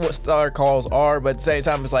 I get what star calls are, but at the same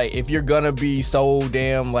time, it's if you're gonna be so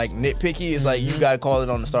damn nitpicky, it's you gotta call it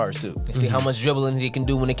on the stars too. See how much dribbling they can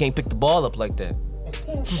do when they can't pick the ball up like that.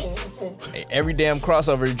 Every damn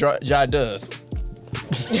crossover Ja does.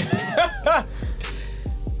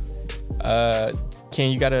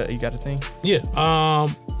 Ken, you got a thing? Yeah.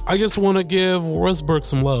 I just want to give Westbrook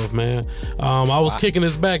some love, man. I was kicking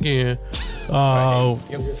his back in. I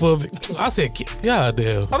said, God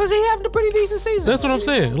damn. Obviously, he having a pretty decent season. That's what I'm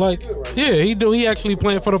saying. Like, yeah, he actually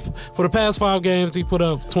playing for the past 5 games. He put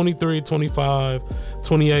up 23, 25,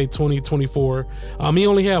 28, 20, 24. He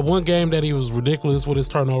only had one game that he was ridiculous with his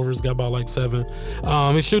turnovers. Got about like 7.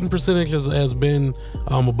 His shooting percentage has been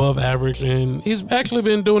above average, and he's actually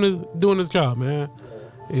been doing his job, man.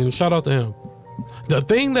 And shout out to him. The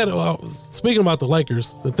thing that speaking about the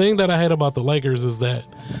Lakers, the thing that I hate about the Lakers is that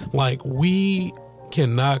like we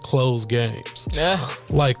cannot close games. Yeah.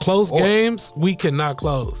 Like close games, we cannot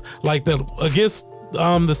close. Like against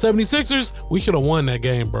the 76ers, we should have won that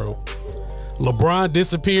game, bro. LeBron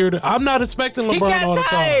disappeared. I'm not expecting LeBron all the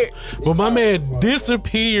time, but my man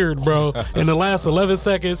disappeared, bro, in the last 11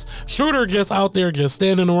 seconds. Schroeder just out there just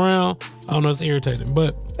standing around. I don't know, it's irritating,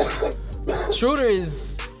 but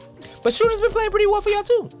Schroeder's been playing pretty well for y'all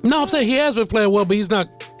too. no, I'm saying he has been playing well, but he's not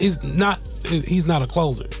a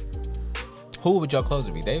closer. Who would y'all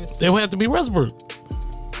closer be, Davis? It would have to be Westbrook.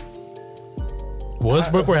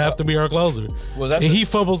 Westbrook would have to be our closer. And he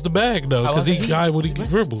fumbles the bag though, because he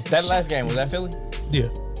dribbles. That last game, was that Philly? Yeah.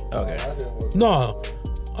 Okay. No.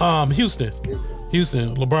 Houston.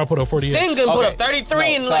 LeBron put up 48. Sengun put up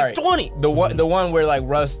 33 and like 20. The one where like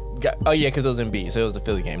Russ got, oh yeah, because it was in B, so it was the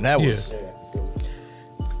Philly game. That was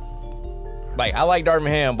like, I like Darvin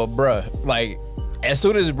Ham, but bruh, like as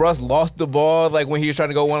soon as Russ lost the ball, like when he was trying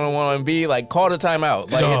to go 1-on-1 on B, like call the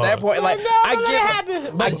timeout. Like at that point, like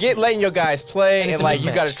I get letting your guys play and like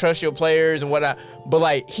you gotta trust your players and whatnot. But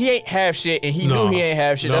like he ain't have shit and he knew he ain't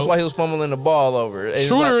have shit. That's why he was fumbling the ball over. It's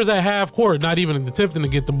Schroeder is at half court, not even attempting to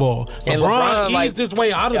get the ball. LeBron eased his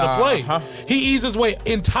way out of the play. He eased his way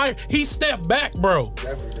He stepped back, bro.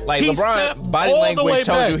 Like LeBron body language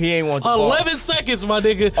told you he ain't want the ball. 11 seconds, my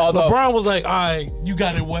nigga. LeBron was like, all right, you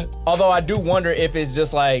got it what? Although I do wonder if it's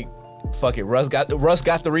just like, fuck it, Russ got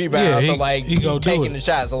the rebound, so like he taking the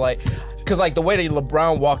shot. So like, because like the way that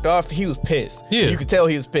LeBron walked off, he was pissed. Yeah, you could tell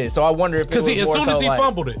he was pissed. So I wonder if because as soon as he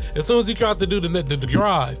fumbled it, as soon as he tried to do the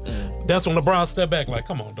drive, that's when LeBron stepped back. Like,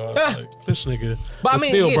 come on, dog. Like, this nigga. But I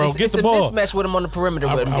mean, still, bro, get the ball. It's a mismatch with him on the perimeter.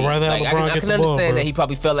 I'd rather have LeBron I get can the ball, understand bro. that he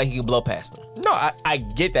probably felt like he could blow past him. No, I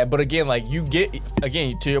get that, but again, like you get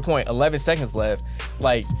to your point, 11 seconds left.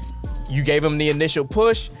 Like you gave him the initial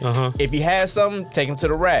push. If he has something, take him to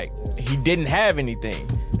the rack. He didn't have anything.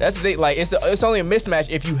 That's the thing. Like it's only a mismatch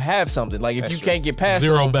if you have something. Like if you can't get past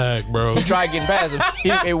zero him, bag, bro. He tried getting past him.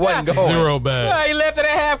 It wasn't going. Zero bag. He left it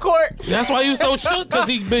at half court. That's why he was so shook because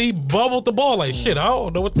he bubbled the ball like shit. I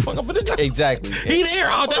don't know what the fuck I'm gonna do. Exactly. He there.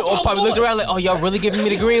 Oh, that's what probably looked around like, oh, y'all really giving me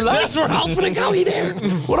the green light? That's where I was finna go. He there.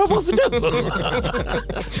 What am I supposed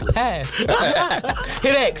to do? Pass.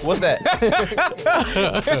 Hit X. What's that?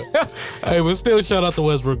 Hey, but still, shout out to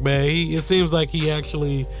Westbrook, man. It seems like he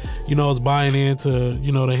actually, is buying into,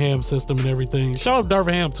 the Ham system and everything. Shout out to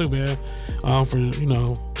Darvin Ham too, man, for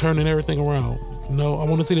turning everything around. I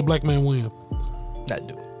want to see the black man win. Not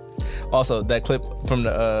do. Also, that clip from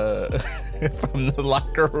the from the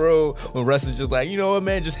locker room when Russ is just like, you know what,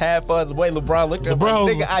 man, just have fun. The way LeBron looked at him,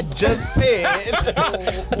 like, nigga, I just said.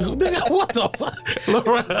 What the fuck?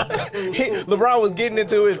 LeBron was getting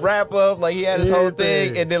into his wrap up, like he had his whole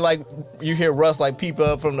thing, and then like you hear Russ like peep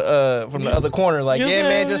up from the other corner, like, yeah,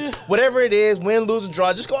 man, just whatever it is, win, lose, or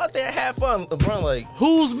draw, just go out there and have fun. LeBron like,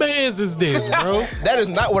 whose man's is this, bro? That is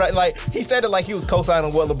not what I like. He said it like he was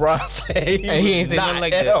co-signing what LeBron said. And he ain't saying nothing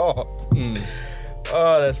like at that. all.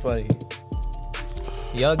 Oh, that's funny.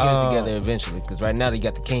 Y'all get it together eventually, because right now they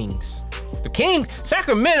got the Kings. The Kings,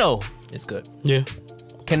 Sacramento. It's good. Yeah.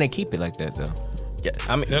 Can they keep it like that though? Yeah,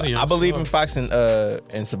 I mean, I believe in Fox and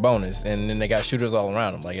Sabonis, and then they got shooters all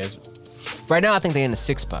around them. Like, right now, I think they're in the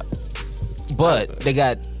 6th spot, but they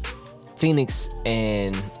got Phoenix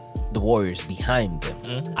and the Warriors behind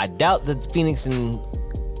them. I doubt that Phoenix and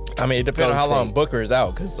I mean, it depends on how long Booker is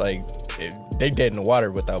out, because like they dead in the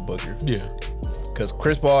water without Booker. Yeah. Because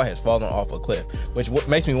Chris Paul has fallen off a cliff, which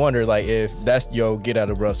makes me wonder, like, if that's your get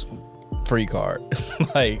out of Russ free card.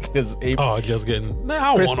 Like, because just getting.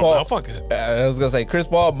 Nah, I don't want him now. Fuck it. I was gonna say Chris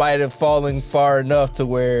Paul might have fallen far enough to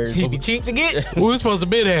where he'd be cheap to get. We were supposed to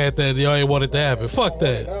be had that. Y'all ain't want it to happen. Fuck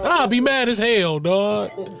that. I'll be mad as hell,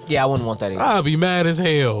 dog. Yeah, I wouldn't want that either. I'll be mad as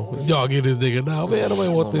hell. Y'all get this nigga now, man. Nobody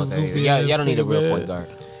want this goofy ass. Y'all don't need a real man. point guard.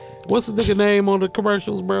 What's the nigga name on the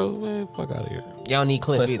commercials, bro? Man, fuck out of here. Y'all need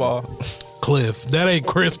Cliff either. Paul. Cliff. That ain't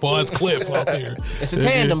Chris Paul. It's Cliff out there. It's a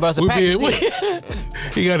tandem, bro. It's a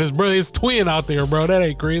package. He got his brother, his twin out there, bro. That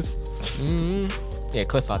ain't Chris. Yeah,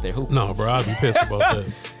 Cliff out there hooping. No, bro, I'd be pissed about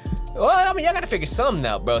that. Well, I mean, y'all gotta figure something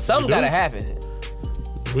out, bro. Something do? gotta happen.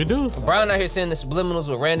 We do. Brown out here sending the subliminals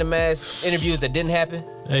with random ass interviews that didn't happen.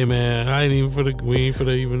 Hey man, we ain't for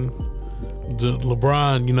the even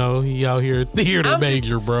LeBron, you know, he out here theater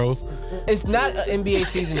major, bro. It's not an NBA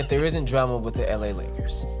season if there isn't drama with the LA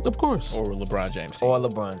Lakers Of course. Or LeBron James. or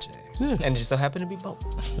LeBron James. Yeah. And it just so happen to be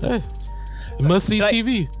both. Hey. Must see Like-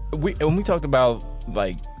 TV. When we talked about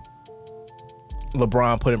like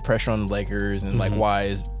LeBron putting pressure on the Lakers and like why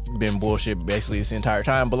it's been bullshit basically this entire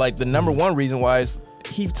time, but like the number one reason why is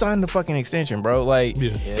he signed the fucking extension, bro. Like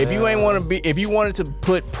Yeah. if you ain't want to be, if you wanted to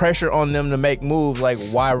put pressure on them to make moves, like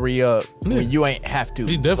why re-up when you ain't have to?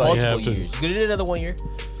 He definitely Like, have Multiple to. years. You did another 1 year.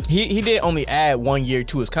 he did only add 1 year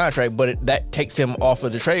to his contract, but that takes him off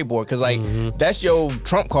of the trade board because like that's your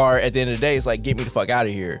trump card at the end of the day. It's like get me the fuck out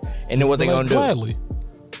of here. And then what they Like, gonna do? gladly.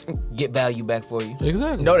 Get value back for you.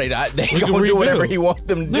 Exactly. No, they not. They We can gonna do whatever rebuild. he wants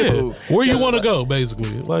them to Yeah. do. Where you want to go, basically.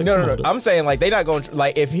 Like, No, come no, on, no. I'm saying like they not going to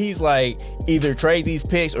like if he's like either trade these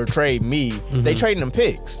picks or trade me, they trading them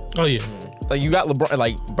picks. Oh yeah. Like you got LeBron,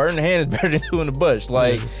 like burning the hand is better than two in the bush.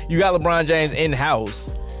 Like you got LeBron James in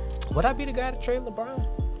house, Would I be the guy to trade LeBron?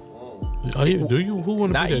 Oh, yeah. Do you? Who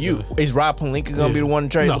want to not be that you. guy? Is Rob Pelinka gonna be the one to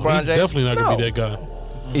trade No, LeBron he's James? definitely not gonna No. be that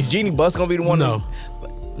guy. Is Jeannie Buss gonna be the one? No.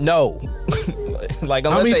 No. Like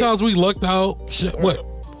How unless many they- times we lucked out? Shit, what?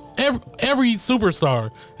 Every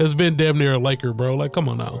superstar has been damn near a Laker, bro. Like, come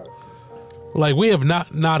on now. Like, we have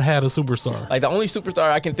not had a superstar. Like the only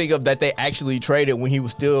superstar I can think of that they actually traded when he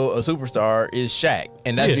was still a superstar is Shaq,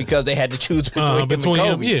 and that's Yeah. because they had to choose between him and between him,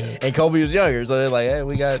 Kobe. yeah. And Kobe was younger, so they're like, hey,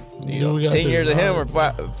 we got We got 10 this. years of him or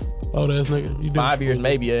Oh, that's nigga. You do 5 years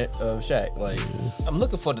maybe of Shaq. Like I'm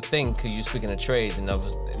looking for the thing because you're speaking of trades and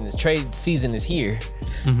the trade season is here.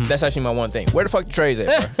 that's actually my one thing. Where the fuck the trades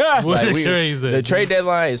at, bro? Where the trades at, The dude? trade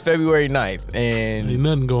deadline is February 9th, and Ain't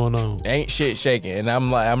nothing going on. ain't shit shaking. And I'm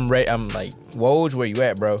like, Woj, where you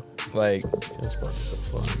at, bro? Like, That's probably so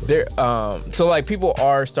fun. Bro. there, so like people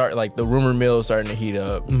are like the rumor mill is starting to heat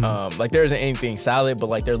up. Like there isn't anything solid, but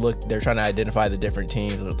like they're trying to identify the different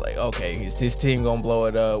teams. It's like, okay, is this team gonna blow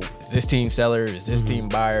it up? Is this team sellers? Is this team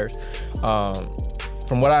buyers?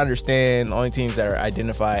 From what I understand, the only teams that are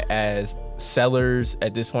identified as sellers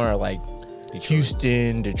at this point are like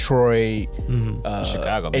Houston, Detroit,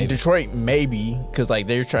 Chicago, maybe. and Detroit maybe because like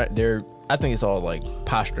they're I think it's all like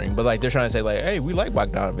posturing, but like they're trying to say like, hey, we like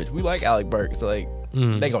Bogdanovich, we like Alec Burks, so like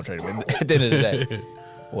they gonna trade him at the end of the day.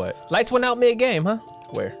 What? Lights went out mid-game, huh?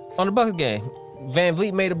 Where? On the bucket game. Van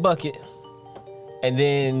Vliet made a bucket. And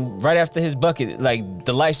then right after his bucket, like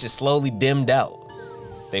the lights just slowly dimmed out.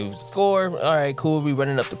 They would score. All right, cool. We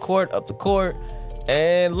running up the court,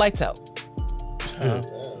 and lights out.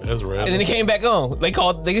 That's rad. And then it came back on. They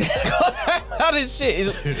called out this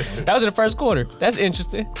shit. That was in the first quarter. That's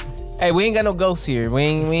interesting. Hey, we ain't got no ghosts here. We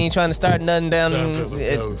ain't trying to start nothing down.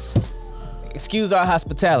 Excuse our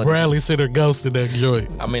hospitality. Bradley said they're ghosted that joint.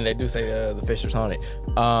 I mean, they do say the Fisher's haunted.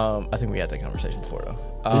 I think we had that conversation before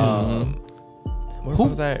though. Where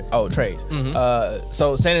was that? Oh, trades.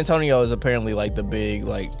 So San Antonio is apparently like the big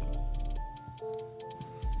like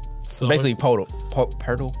So, basically Podol,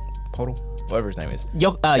 whatever his name is.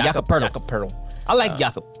 Jakob Poeltl. Jakob Poeltl. I like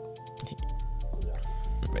Jakob.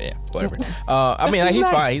 Yeah, whatever. I mean, like, he's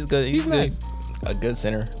nice. fine. He's good. He's good. nice. A good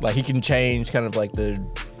center. Like he can change kind of like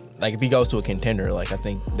if he goes to a contender, like I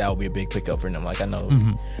think that would be a big pickup for them. Like I know,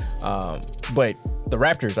 but the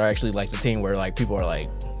Raptors are actually like the team where like people are like,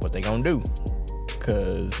 what they gonna do?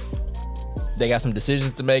 Because they got some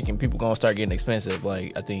decisions to make and people gonna start getting expensive.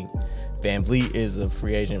 Like I think Van Vliet is a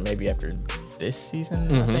free agent maybe after this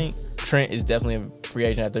season. I think Trent is definitely a free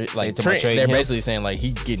agent after like talking about Trent. trading They're him? basically saying like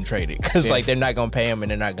he's getting traded because like they're not gonna pay him and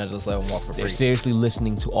they're not gonna just let him walk for They're free. seriously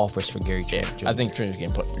listening to offers for Gary Trent Jr. I think Trent's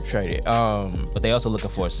getting traded. but they also looking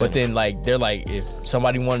for a center. But then like they're like if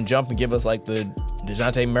somebody want to jump and give us like the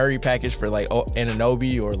DeJounte Murray package for like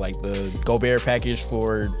Anunoby or like the Gobert package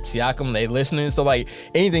for Siakam, they listening. So like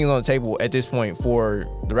anything's on the table at this point for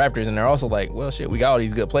the Raptors, and they're also like, well, shit, we got all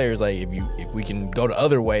these good players. Like if we can go the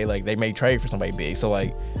other way, like they may trade for somebody big. So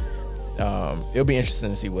like it'll be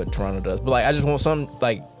interesting to see what Toronto does. But like I just want some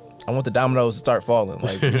like I want the dominoes to start falling.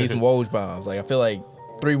 Like we need some Woj bombs. Like I feel like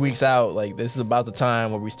 3 weeks out, like this is about the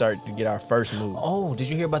time where we start to get our first move. oh, did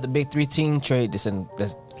you hear about the big 3-team trade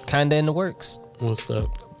that's kind of in the works? What's up?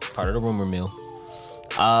 Part of the rumor mill.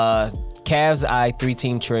 Cavs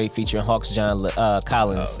 3-team trade featuring Hawks John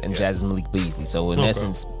Collins and Jazz's Malik Beasley. So in Okay.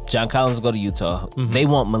 essence, John Collins will go to Utah. They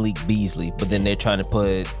want Malik Beasley, but then they're trying to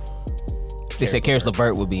put. They said Karis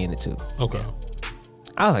LeVert would be in it too. Okay.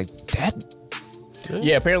 I was like, that.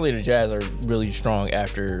 Yeah, apparently the Jazz are really strong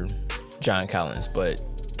after John Collins, but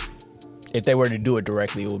if they were to do it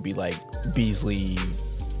directly, it would be like Beasley,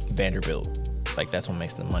 Vanderbilt. Like that's what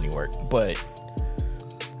makes the money work. But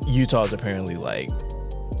Utah's apparently like,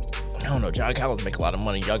 I don't know, John Collins make a lot of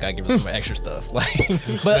money. Y'all gotta give him some extra stuff. Like,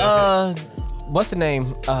 But what's the name?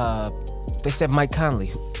 They said Mike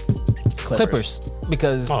Conley. Clippers.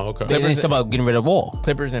 Because Oh, okay. they didn't talk about getting rid of Wall.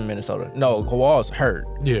 Clippers in Minnesota. No, Wall's hurt.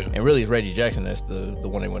 Yeah. And really, it's Reggie Jackson that's the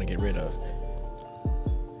one they want to get rid of.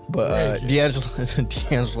 But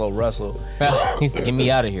D'Angelo Russell. He said, "Get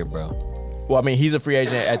me out of here, bro." Well, I mean, he's a free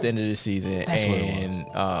agent at the end of the season, That's what it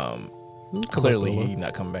and clearly he's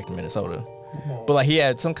not coming back to Minnesota. But like, he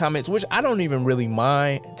had some comments, which I don't even really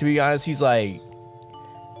mind. To be honest, he's like,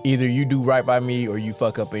 either you do right by me or you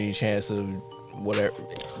fuck up any chance of whatever.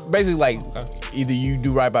 Basically, like, either you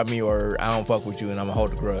do right by me or I don't fuck with you and I'm gonna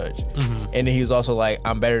hold a grudge. And then he was also like,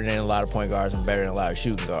 I'm better than a lot of point guards. I'm better than a lot of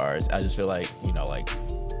shooting guards. I just feel like, you know, like,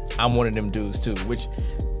 I'm one of them dudes too, which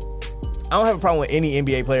I don't have a problem with any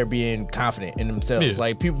NBA player being confident in themselves. Yeah.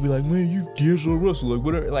 Like, people be like, man, you D'Angelo Russell, like,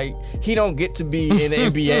 whatever. Like, he don't get to be in the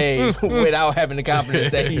NBA without having the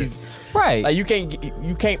confidence that he's Right. like. You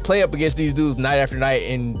can't play up against these dudes night after night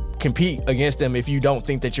and compete against them if you don't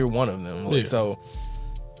think that you're one of them. Like, Yeah. So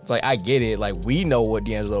it's like, I get it. Like, we know what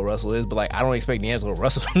D'Angelo Russell is, but like, I don't expect D'Angelo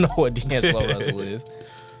Russell to know what D'Angelo Russell is.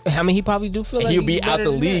 I mean, he probably do feel And like he'll he's be out better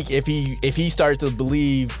the than league that. if he starts to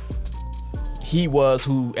believe he was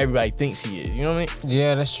who everybody thinks he is. You know what I mean?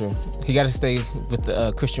 Yeah, that's true. He got to stay with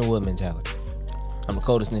the Christian Wood mentality. I'm the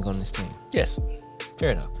coldest nigga on this team. Yes.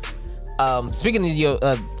 Fair enough. Speaking of your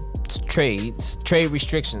trade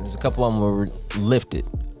restrictions, a couple of them were lifted.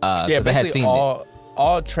 Yeah, 'cause I had basically seen it.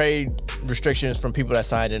 all trade restrictions from people that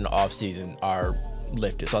signed in the offseason are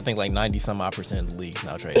lifted. So I think like 90-some-odd% of the league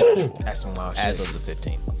now trade That's some wild as shit. of the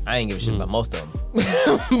 15th. I ain't give a shit about most of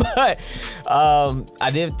them. But I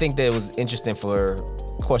did think that it was interesting for,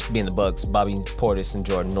 of course, being the Bucks, Bobby Portis and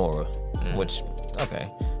Jordan Nora, which, okay.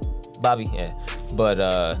 Bobby, yeah. But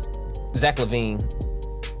Zach LaVine,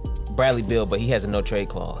 Bradley Beal, but he has a no trade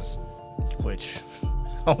clause. Which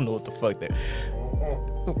I don't know what the fuck that.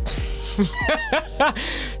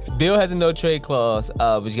 Bill has a no trade clause,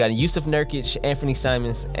 but you got Yusuf Nurkic, Anthony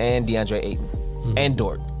Simons, and DeAndre Ayton, and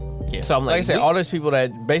Dort. Yeah. So I'm like I like, said, all those people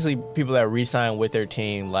that basically people that re-signed with their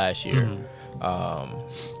team last year.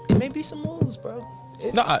 it may be some moves, bro.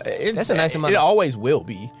 No, That's a nice amount It of- always will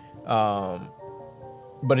be.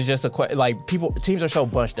 But it's just like teams are so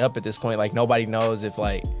bunched up at this point. Like nobody knows if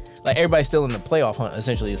like everybody's still in the playoff hunt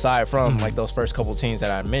essentially, aside from like those first couple teams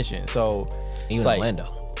that I mentioned. So Even it's like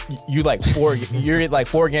Orlando. you're like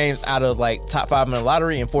 4 games out of like top 5 in the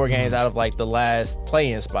lottery and 4 games out of like the last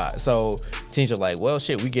play-in spot. So teams are like, well,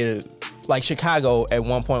 shit, we get it. Like Chicago at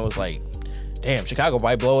one point was like, damn, Chicago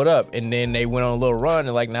might blow it up, and then they went on a little run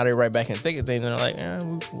and like now they're right back in the thick of things, and they're like,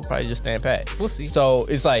 we'll probably just stand pat. We'll see. So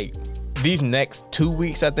it's like these next 2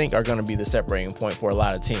 weeks, I think, are going to be the separating point for a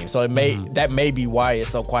lot of teams. So that may be why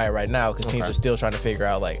it's so quiet right now, because teams are still trying to figure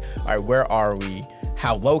out like, all right, where are we?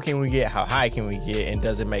 How low can we get? How high can we get? And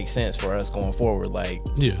does it make sense for us going forward? Like,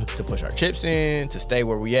 to push our chips in, to stay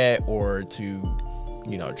where we at, or to,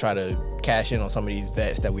 you know, try to cash in on some of these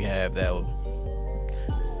vets that we have that will,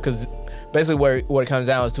 because basically what it comes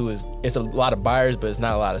down to is it's a lot of buyers, but it's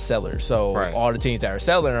not a lot of sellers. So Right. all the teams that are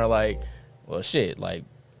selling are like, well, shit, like,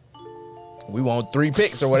 we want 3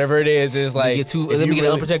 picks or whatever it is. It's like, Let me if get you an really-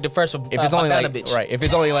 unprotected first for if it's only like Bogdanovich. right, if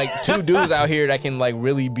it's only like 2 dudes out here that can like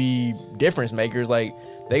really be difference makers, like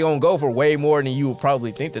they gonna go for way more than you would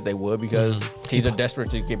probably think that they would, because teams are desperate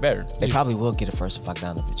to get better. They probably will get a first for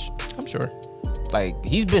Bogdanovich. I'm sure. Like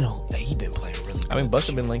he's been playing really good. I mean, Bucks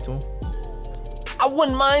have been linked to him. I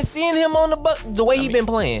wouldn't mind seeing him on the Bucks the way he mean, been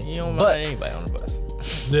playing. You don't but mind anybody on the bus.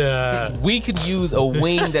 Yeah. we could use a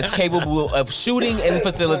wing that's capable of shooting and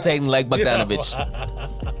facilitating like Bogdanovich.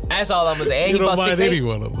 That's all I'm gonna say. And You he don't about mind 6'8". any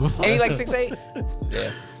one of them. And he like 6'8".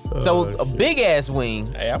 Yeah. So a big ass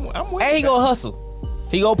wing. Hey, I'm with And he that. gonna hustle.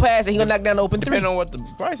 He gonna pass and he gonna knock down the open three. Depending on what the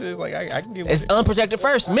price is, like I can get with It's it. unprotected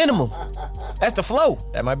first, minimum. That's the flow.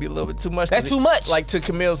 That might be a little bit too much. That's too much. Like, to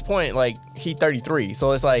Camille's point, like he 33,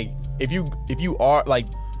 so it's like if you are like,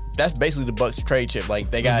 that's basically the Bucks trade chip.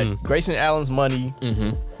 Like they got Grayson Allen's money,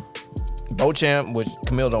 Beauchamp, which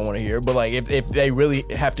Camille don't want to hear, but like if they really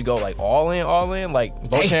have to go like all in, like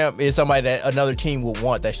Beauchamp is somebody that another team would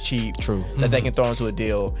want that's cheap, True. that they can throw into a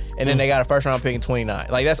deal, and then they got a first round pick in 29.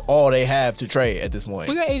 Like that's all they have to trade at this point.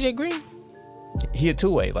 We got AJ Green. He a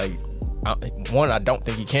 2-way. Like one, I don't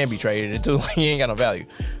think he can be traded, and 2, he ain't got no value.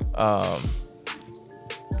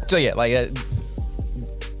 So yeah, like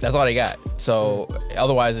That's all they got. So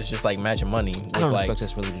otherwise, it's just like matching money with I don't like expect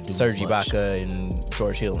us really to do Serge much. Ibaka and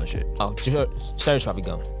George Hill and shit. Oh, Serge probably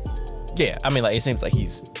gone. Yeah, I mean, like it seems like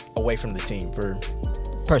he's away from the team for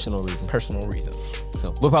Personal reason. personal reasons.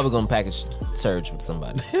 So we're probably gonna package Serge with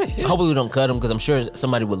somebody. Hopefully we don't cut him because I'm sure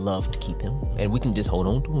somebody would love to keep him, and we can just hold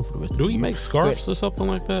on to him for the rest of the Do year. he make scarves or something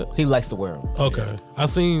like that? He likes to wear them. Okay, I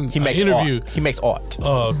seen He an makes interview. art. He makes art.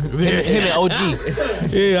 Him and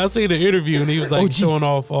OG. Yeah, I seen the interview and he was like OG. showing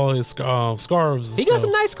off all his scarves. and He got stuff.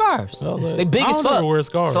 some nice scarves. I was like, They big I as don't fuck. ever wear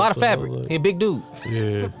scarves, It's a lot of so I fabric. was like- He a big dude.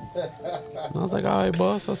 Yeah. I was like, all right,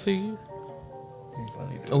 boss, I see you.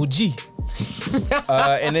 OG.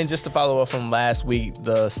 And then just to follow up from last week,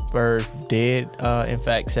 the Spurs did, in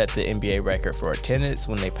fact, set the NBA record for attendance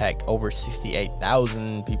when they packed over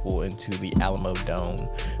 68,000 people into the Alamo Dome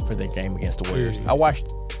for their game against the Warriors. Yeah. I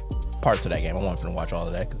watched parts of that game. I wanted to watch all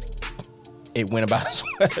of that because it went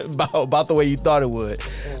about the way you thought it would.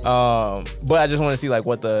 But I just want to see like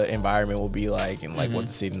what the environment will be like and like what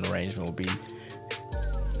the seating arrangement will be.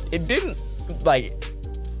 It didn't like.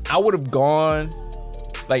 I would have gone.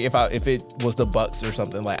 Like if it was the Bucks or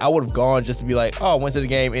something, like I would have gone just to be like, oh, I went to the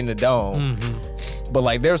game in the dome. But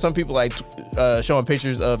like there were some people like showing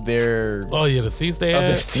pictures of their Oh yeah, the seats they of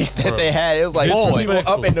had. the seats that Bro. they had. It was like people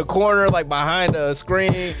Disrespectful. up in the corner, like behind a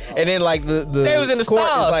screen, and then like the They was in the court is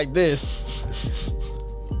stars. like this.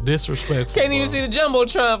 Disrespectful. Can't even bro. see the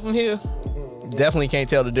jumbotron from here. Definitely can't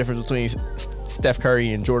tell the difference between Steph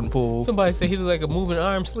Curry and Jordan Poole. Somebody said he looked like a moving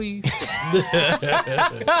arm sleeve.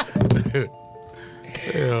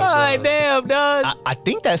 Yeah, All right, damn, dog. I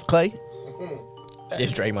think that's Clay.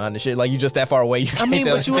 It's Draymond and shit. Like you just that far away. You I can't mean,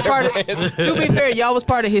 tell but you the were part of. difference. To be fair, y'all was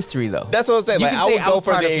part of history though. That's what I'm saying. You Like can I say would I go was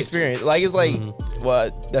for part of the it. experience. Like it's like, well,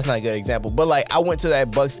 that's not a good example. But like I went to that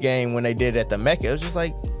Bucks game when they did it at the Mecca. It was just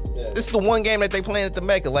like, this is the one game that they playing at the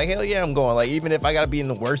Mecca. Like hell yeah, I'm going. Like even if I gotta be in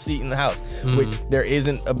the worst seat in the house, which there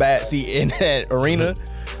isn't a bad seat in that arena.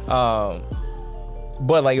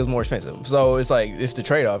 But like it was more expensive. So it's like it's the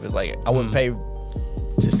trade off. It's like I wouldn't pay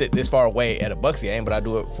to sit this far away at a Bucks game, but I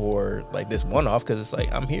do it for like this one off because it's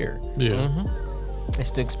like I'm here. Yeah.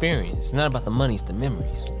 It's the experience. It's not about the money. It's the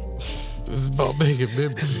memories. It's about making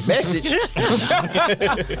memories. Message.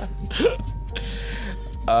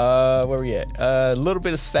 Where we at? A little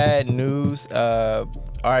bit of sad news.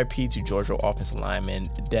 RIP to Georgia offensive lineman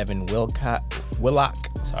Devin Willock.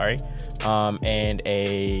 Sorry. And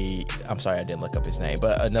I'm sorry I didn't look up his name,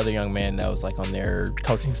 but another young man that was like on their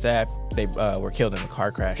coaching staff. They were killed in a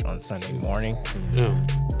car crash on Sunday morning. Yeah.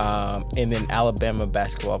 And then Alabama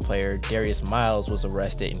basketball player Darius Miles was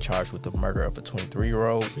arrested and charged with the murder of a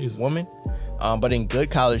 23-year-old Jesus. woman. But in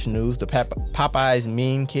good college news, the Popeyes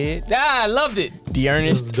meme kid, Ah, I loved it. That's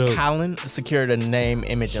Dearness dope. Collin, secured a name,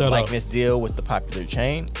 image, Shut and up. likeness deal with the popular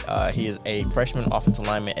chain. He is a freshman offensive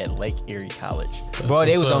lineman at Lake Erie College. Bro,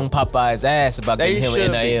 they what's was up. on Popeye's ass about They getting him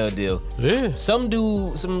should an be. NIL deal. Yeah. Some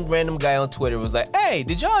dude, some random guy on Twitter was like, hey,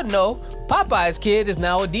 did y'all know Popeye's kid is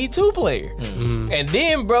now a D2 player? And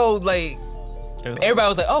then, bro, like, everybody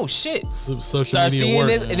was like, oh, shit. Social Start media seeing work.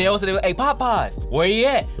 it, and they also, hey, Popeyes, where you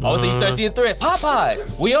at? Also, you start seeing thread,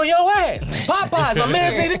 Popeyes, we on your ass. Popeyes, my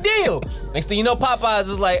man's need a deal. Next thing you know, Popeyes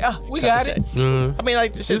was like, we got it. I mean,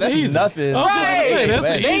 like, shit, It's that's easy. nothing. I was about to Right. say, that's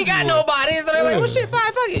They an They ain't easy got one. nobody, so they're like, well, Yeah. shit,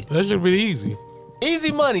 fine, fuck it. That should be easy.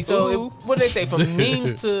 Easy money. So, Ooh. what do they say? From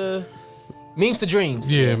memes to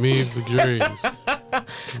dreams. Yeah, memes the dreams.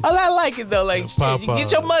 I like it though. Like, shit, you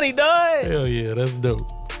get your Popeyes. money, dog. Hell yeah, that's dope.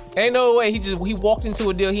 Ain't no way. He walked into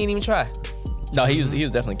a deal he didn't even try. No, he was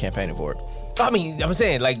definitely campaigning for it. I mean, I'm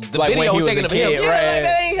saying like the Like when video he was was taken a of him. kid, Yeah, right.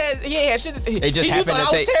 like that he ain't had shit. They just you happened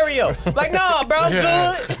thought to I was take- Terrio. Like, nah, bro, I'm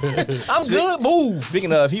good. I'm good. Move.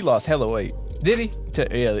 Speaking of, he lost hella weight. Did he?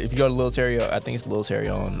 Yeah, if you go to Lil Terrio, I think it's Lil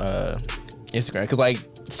Terrio on Instagram. Cause like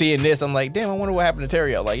seeing this, I'm like, damn, I wonder what happened to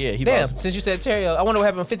Terrio. Like, yeah, he Damn. lost. Since you said Terrio, I wonder what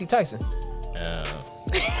happened to 50 Tyson.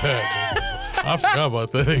 I forgot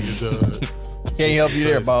about that nigga, dog. Can't help you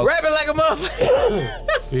there, boss. Rapping like a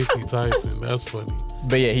motherfucker. 50 Tyson, that's funny.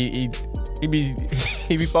 But yeah, he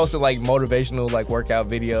be posting like motivational like workout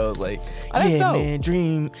videos, like that's yeah, dope. man,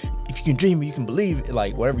 dream. If you can dream it, you can believe it.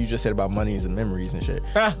 Like whatever you just said about monies and memories and shit,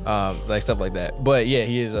 like stuff like that. But yeah,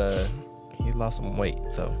 he lost some weight,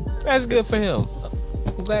 so That's good for him.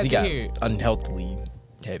 I'm glad he to got hear it. unhealthily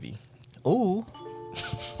heavy. Ooh.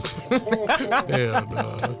 Hell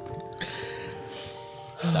no.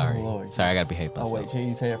 Sorry. Lord. Sorry, I gotta behave myself. Oh wait,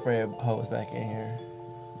 cheese hair Fred hoes back in here.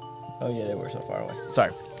 Oh yeah, they were so far away.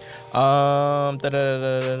 Sorry.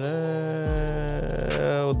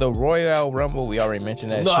 The Royal Rumble, we already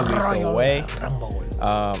mentioned that. It's 2 weeks away.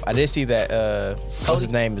 I did see that what's his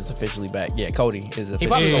name is officially back. Yeah, Cody is officially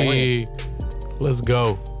probably gonna win. Hey, let's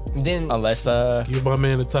go. Then unless Give my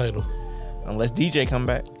man the title. DJ come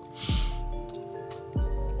back.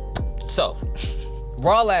 So,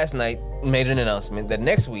 Raw last night made an announcement that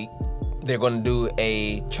next week they're going to do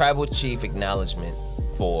a tribal chief acknowledgement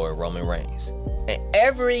for Roman Reigns. And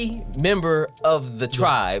every member of the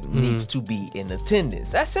tribe needs to be in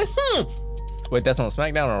attendance. I said, Wait, that's on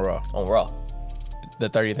SmackDown or Raw? on Raw. The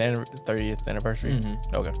 30th anniversary?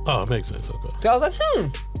 Okay. Oh, it makes sense. Okay. So I was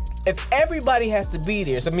like, if everybody has to be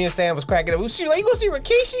there. So me and Sam was cracking up. She like, you gonna see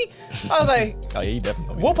Rikishi? I was like, Oh, yeah, you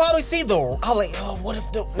definitely. we'll probably see the. I was like, oh, what if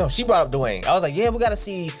no? She brought up Dwayne. I was like, yeah, we gotta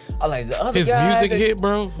see. I was like the other His guy music that's- hit,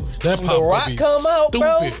 bro. That The pop gonna Rock be come out,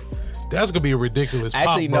 bro. stupid. That's gonna be a ridiculous.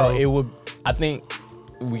 Actually, pop, bro. no, it would. I think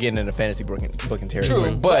we getting into fantasy booking territory.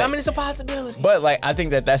 True, But I mean, it's a possibility. But like, I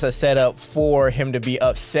think that's a setup for him to be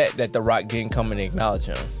upset that The Rock didn't come and acknowledge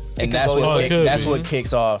him, and could that's go what either way. that's Could what be.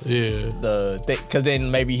 kicks off Yeah. the thing. Because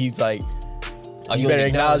then maybe he's like, Oh, you better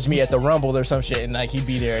acknowledge me at the Rumble or some shit, and like he'd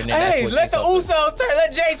be there, and then that's Hey, what let kicks the off Usos turn.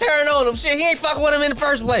 Let Jay turn on him. Shit, he ain't fucking with him in the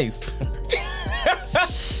first place.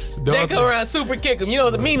 Jay come around, super kick him. You know,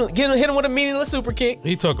 it's a hit him with a meaningless super kick.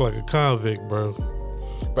 He talk like a convict, bro.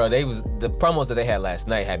 Bro, the promos that they had last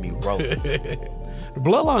night had me rolling.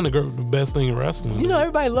 Bloodline, the best thing in wrestling. You know,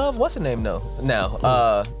 everybody love what's her name though.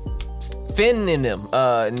 Now, Finn and them.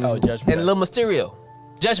 Judgment Day. and Lil Mysterio.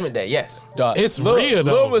 Judgment Day, yes. Dog, It's Lil Rhea,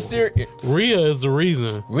 though. Mysterio. Rhea is the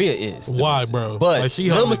reason. Rhea is. Why, bro? But Like, she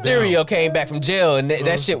Lil held it down. Mysterio came back from jail and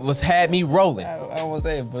that shit had me rolling. I don't want to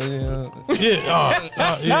say it, but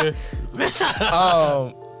Yeah.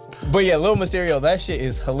 But yeah, Lil Mysterio, that shit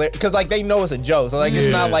is hilarious. Cause like they know it's a joke, so like it's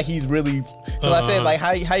Yeah. not like he's really. Cause I said like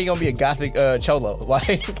how you gonna be a gothic cholo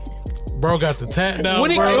like. Bro got the tat down,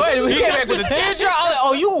 When he, bro. when he came back with the teardrop, I was like,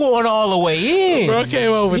 oh, you going all the way in. Bro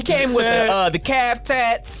came over. He came with the calf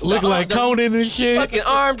tats. looking like the Conan and shit. fucking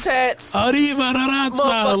arm tats. Arriba la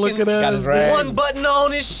raza. Look at Got his that. rag. One button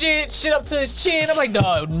on his shit up to his chin. I'm like,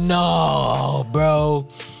 dog, no, bro.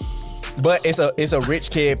 But it's a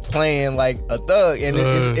rich kid playing like a thug, and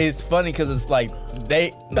it's funny because it's like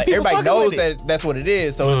people everybody fucking knows with it. that that's what it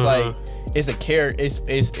is. So it's like it's a character.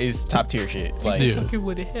 It's top tier shit. Like Yeah. Fucking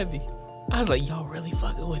with it heavy. I was like, y'all really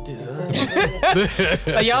fucking with this, huh?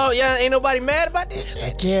 Like, y'all ain't nobody mad about this shit.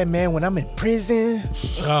 like, yeah, man. When I'm in prison,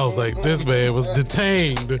 I was like, this man was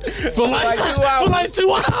detained for like 2 hours. For like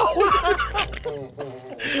 2 hours.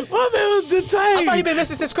 My man was detained. I thought he been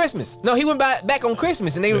missing since Christmas. No, he went back on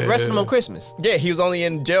Christmas, and they arrested him on Christmas. yeah, he was only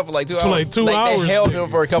in jail for like 2 hours. For like 2 hours, They held nigga. him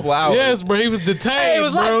for a couple of hours. Yes, bro. He was detained. Hey, it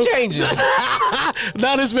was bro. life changing.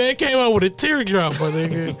 Now this man came out with a teardrop, my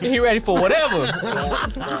nigga. He ready for whatever.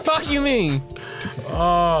 Fuck you mean?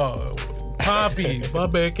 Oh, Poppy. My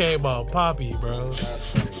man came out Poppy, bro.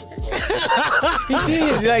 He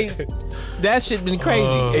did. Like, that shit been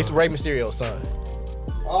crazy. It's Rey Mysterio's son.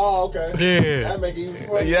 Oh, okay. Yeah. That make it even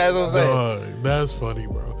funny. Yeah, that's what I'm saying. That's funny,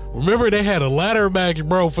 bro. Remember they had a ladder match,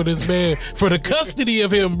 bro, for this man, for the custody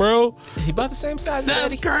of him, bro. He about the same size That's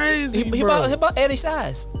as Eddie. crazy, He bro. about Eddie's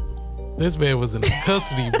size. This man was in a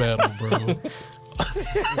custody battle, bro.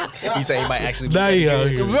 He said he might actually. Be Now he out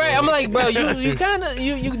here. Right, I'm like, bro, you kind of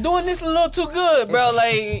you doing this a little too good, bro.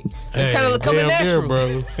 Like, it's kind of coming damn natural, near,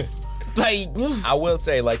 bro. Like, I will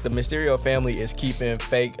say, like, the Mysterio family is keeping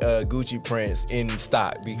fake Gucci prints in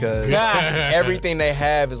stock because everything they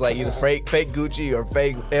have is like either fake Gucci or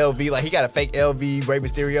fake LV. Like, he got a fake LV Rey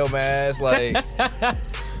Mysterio mask. Like,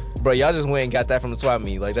 bro, y'all just went and got that from the swap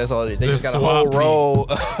meet. Like, that's all it is. They The just got a whole swap roll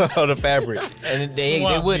of the fabric. and they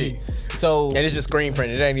Swap with meet. it. So And it's just screen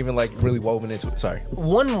printed. It ain't even, like, really woven into it. Sorry.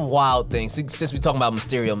 one wild thing, since we talking about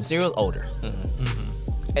Mysterio's older,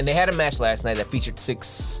 and they had a match last night that featured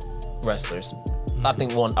 6 wrestlers. I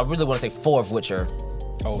think I really want to say 4 of which are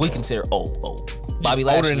we consider old. Bobby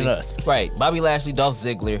older Lashley, than us. right? Bobby Lashley, Dolph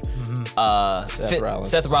Ziggler,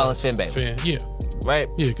 Seth Rollins, Finn Balor, Fan, yeah. right?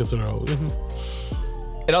 Yeah, consider old.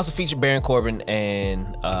 It also featured Baron Corbin and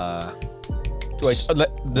Wait,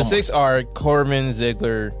 the 6 are Corbin,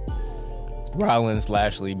 Ziggler, Rollins,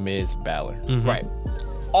 Lashley, Miz, Balor. right.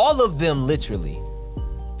 All of them literally,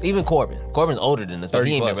 even Corbin. Corbin's older than us, but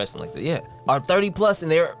he 30 ain't been plus. wrestling like that. Yeah, are 30 plus,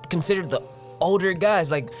 and they're considered the older guys.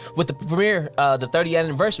 Like with the premiere, the 30th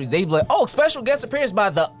anniversary, they be like, oh, special guest appearance by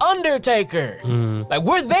The Undertaker. Like,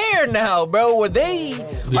 we're there now, bro. Where they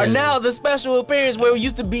are now the special appearance where we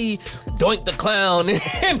used to be Doink the Clown and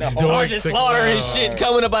Sergeant the Slaughter and Clown. shit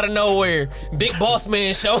coming up out of nowhere. Big Boss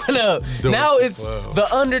Man showing up. Doink Now the it's Clown.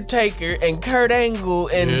 The Undertaker and Kurt Angle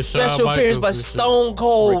and Yeah, Shawn special appearance by Michaels and shit. Stone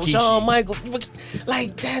Cold, Rikishi. Shawn Michaels.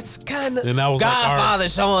 Like, that's kind of And that was like our- Godfather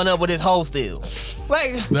showing up with his whole still.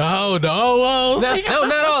 Like, No, no, not all of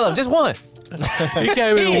them, just one. He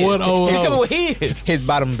came in with 1-0. He coming with his. His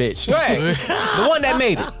bottom bitch. Right. The one that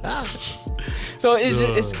made it. So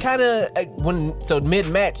it's kind of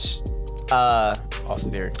mid-match,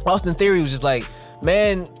 Austin Theory. was just like,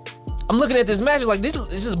 man, I'm looking at this match like this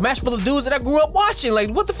is a match full of dudes that I grew up watching. Like,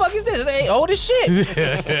 what the fuck is this? They ain't old as shit.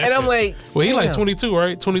 And I'm like, Well, he like damn. 22,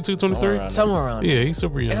 right? 22, 23? Somewhere around there. Yeah, he's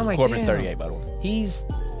super young. And I'm like, Corbin's damn, 38, by the way. He's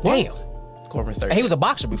damn. Corbin's 38. And he was a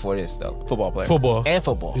boxer before this though, football player. Football. and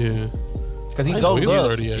football, Yeah. because he I know gold he was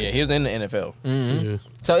gloves. 38. Yeah, he was in the NFL. Yeah.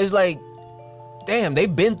 So it's like, damn,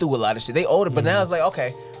 they've been through a lot of shit. They older, but now it's like,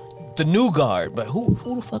 okay, the new guard. But who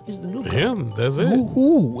the fuck is the new guard? Him, that's it.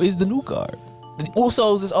 Who is the new guard? The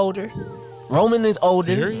Usos is older. Roman is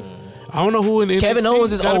older. Theory? I don't know who in NXT. Kevin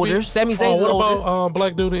Owens is gotta older. be. Sami Zayn is what older. about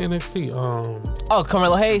black dude in NXT? Oh,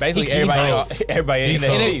 Carmelo Hayes. Basically, He everybody in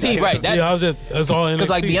NXT, NXT. right? Yeah, I was just that's all NXT. Because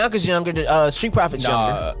like Bianca's younger, Street Profits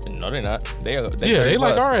younger. No, they're not. They yeah, they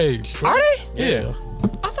like our age. Are they? Yeah.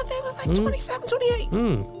 I thought they were like 27,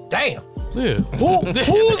 28. Damn. Yeah.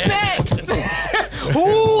 Who's next?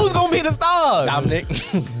 Who's gonna be the stars? Dominic.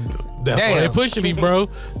 That's why they pushing me, bro.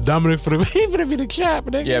 Dominic for the he finna be the champ,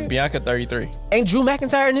 nigga. Yeah, Bianca 33. Ain't Drew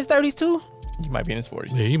McIntyre in his 30s too? He might be in his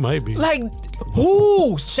 40s. Yeah, he might be. Like,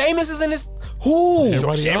 who? Sheamus is in his. Who?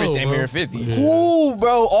 Everybody Sheamus old, damn bro. near 50. Yeah. Who,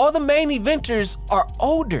 bro? All the main eventers are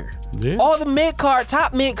older. Yeah. All the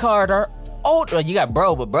top mid card are older. You got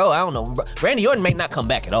Bro, but Bro, I don't know. Randy Orton may not come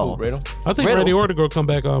back at all. Riddle? I think Randy Randy Orton gonna come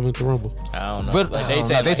back at the Rumble. I don't know. Riddle, Like, they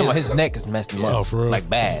said, talking about his neck is messed him up. Oh, for real? Like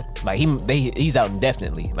bad. Like he's out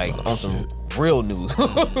indefinitely. Like on some real news.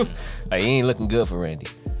 Like he ain't looking good for Randy.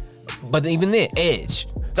 But even then, Edge.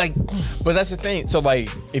 Like, But that's the thing. So like,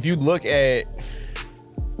 if you look at,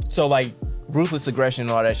 ruthless aggression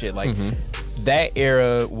and all that shit, like that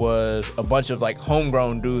era was a bunch of like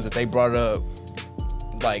homegrown dudes that they brought up,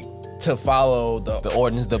 like to follow the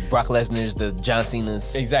Ortons, the Brock Lesnar's, the John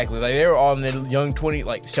Cena's. exactly, like they were all in their young 20,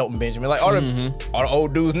 like Shelton Benjamin, like all the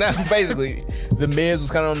old dudes now. Basically, the Miz was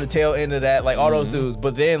kind of on the tail end of that, like all those dudes.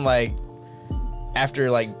 But then like after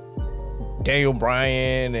like Daniel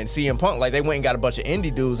Bryan and CM Punk, like they went and got a bunch of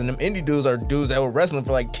indie dudes, and them indie dudes are dudes that were wrestling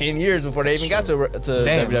for like 10 years before they even got to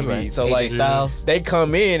Damn, WWE. right. So AJ like Styles. they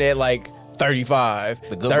come in at like 35,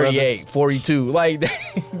 The Good 38, Brothers. 42. Like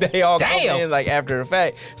they all come Damn. in like after the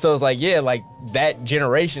fact. So it's like, yeah, like that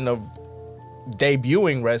generation of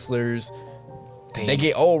debuting wrestlers, they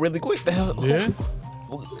get old really quick. Yeah.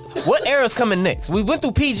 What era's coming next? We went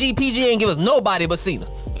through PG. PG ain't give us nobody but Cena.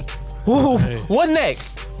 Who? Hey. What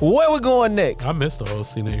next? Where we going next? I missed the whole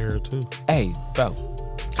Cena era too. Hey, bro.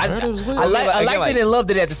 I Heard it was lit. liked Again, it and loved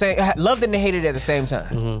it at the same. Loved it and hated it at the same time.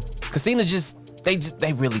 Mm-hmm. Cause Cena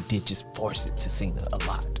they really did just force it to Cena a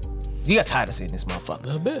lot. You got tired of seeing this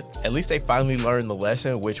motherfucker. A bit. At least they finally learned the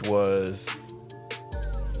lesson, which was.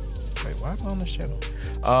 Wait, why am I on this channel?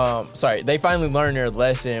 Sorry, they finally learned their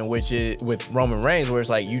lesson, which is with Roman Reigns, where it's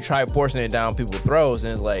like you try forcing it down people's throats,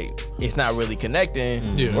 and it's like it's not really connecting,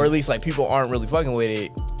 Yeah. or at least like people aren't really fucking with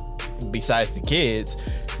it. Besides the kids,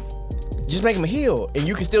 just make them a heel, and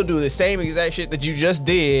you can still do the same exact shit that you just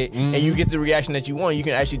did, and you get the reaction that you want. You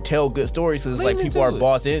can actually tell good stories, because it's Lean like people into are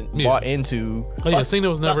it. bought into. Oh yeah, Cena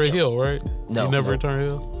was never a fuck heel, right? No, he never no. returned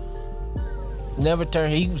heel. Never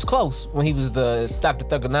turned. He was close when he was the Dr.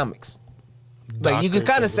 Thugonomics. Like you could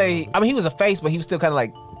Dr. kind of say. I mean, he was a face, but he was still kind of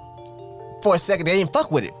like. For a second, they didn't fuck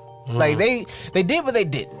with it. Like they did, but they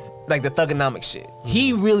didn't. Like the Thugonomics shit.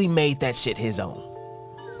 He really made that shit his own.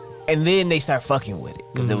 And then they start fucking with it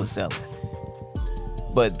because it was selling.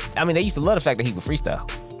 But I mean, they used to love the fact that he could freestyle.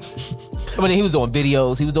 I mean, he was doing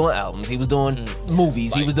videos, he was doing albums, he was doing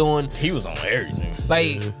movies, he was doing He was on everything.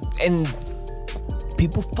 like, and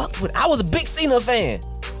people fucked with. I was a big Cena fan.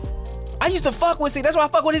 I used to fuck with Cena. That's why I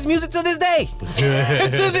fuck with his music to this day.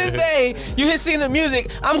 To this day, you hear Cena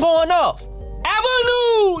music, I'm going off.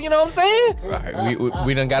 Avenue, you know what I'm saying? All right,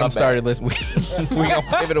 we done got them started. We gonna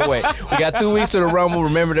pivot away. We got 2 weeks to the Rumble.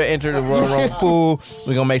 Remember to enter the Royal Rumble pool.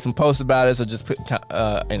 We're gonna make some posts about it, so just put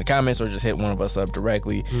in the comments or just hit one of us up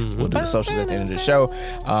directly. We'll do the socials at the end of the show.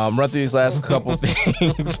 Run through these last couple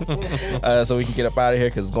things so we can get up out of here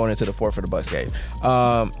because it's going into the 4th for the Bucks game.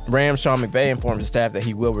 Rams Sean McVay informs the staff that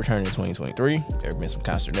he will return in 2023. There's been some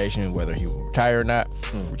consternation whether he will retire or not,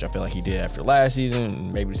 which I feel like he did after last season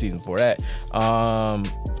and maybe the season before that.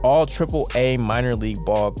 All AAA minor league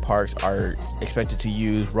ballparks are expected to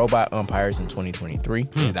use robot umpires in 2023.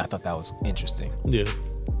 And I thought that was interesting. Yeah.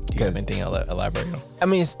 You have anything I'll elaborate on? I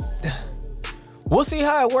mean, we'll see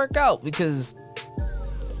how it work out because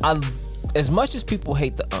as much as people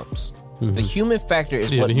hate the umps, the human factor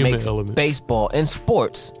is Yeah, what the human makes element. baseball and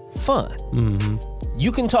sports fun.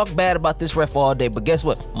 You can talk bad about this ref all day, but guess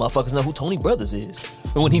what? Motherfuckers know who Tony Brothers is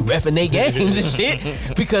when he reffing their games and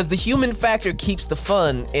shit, because the human factor keeps the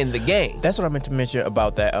fun in the game. That's what I meant to mention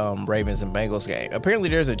about that Ravens and Bengals game. Apparently,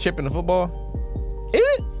 there's a chip in the football. Is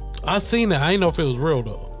it? I seen that. I didn't know if it was real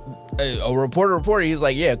though. A reporter, he's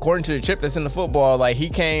like, yeah, according to the chip that's in the football, like he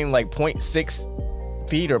came like 0.6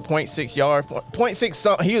 feet or 0.6 yards, 0.6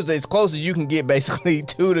 something. He was as close as you can get basically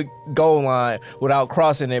to the goal line without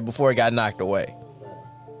crossing it before it got knocked away.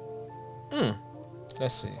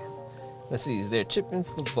 Let's see. Is there a chip in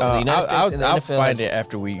football? In the United States and the I'll NFL find it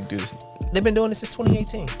after we do this. They've been doing this since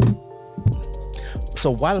 2018.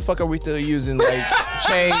 So why the fuck are we still using like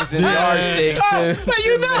chains and yardsticks? Now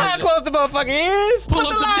you know how close the motherfucker is. Put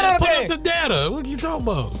the line on Put there. up the data. What you talking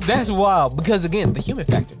about? That's wild because again, the human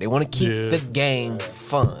factor. They want to keep Yeah. the game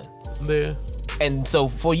fun, Yeah. and so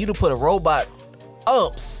for you to put a robot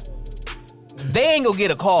umps, they ain't gonna get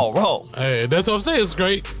a call wrong. Hey, that's what I'm saying. It's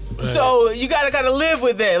great. So you gotta kind of live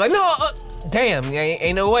with that. Like, no, damn,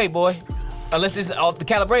 ain't no way, boy. Unless this off, the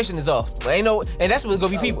calibration is off. Ain't no, and that's what's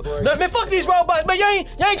gonna be people. No, man, fuck these robots, man.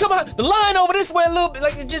 Y'all ain't come out the line over this way a little bit,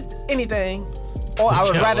 like just anything. Or I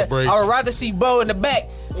would rather see Bo in the back.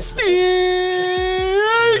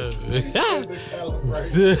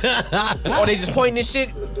 Or they just pointing this shit.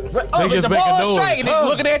 Oh, just the make a ball noise. strike, and they just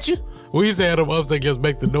looking at you. We used to have them ups that just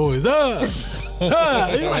make the noise. You're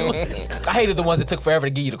like, I hated the ones that took forever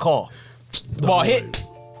to give you the call. The ball hit.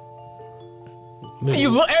 And you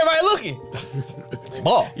look, everybody looking.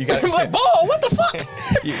 Ball. You got like, ball. What the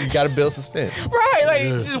fuck? you got to build suspense. Right, like Yeah.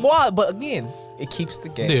 just wild. But again, it keeps the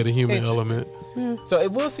game. Yeah, the human interesting. element. So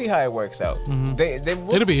we'll see how it works out. They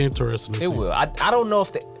will It'll be interesting to see. It will. I don't know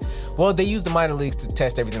if they. Well, they use the minor leagues to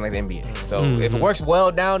test everything like the NBA. So if it works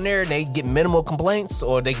well down there and they get minimal complaints,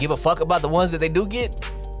 or they give a fuck about the ones that they do get,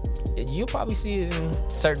 you'll probably see it in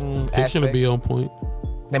certain It's gonna aspects. be on point.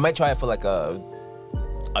 They might try it for like a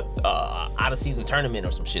out of season tournament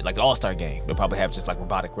or some shit, like the All-Star game. They'll probably have just like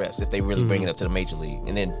robotic reps if they really bring it up to the major league,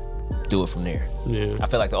 and then do it from there. Yeah. I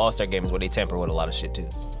feel like the All-Star game is where they tamper with a lot of shit too.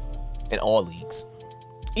 In all leagues.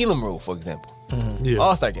 Elam rule, for example. Yeah.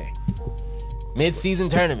 All-Star game. Mid-season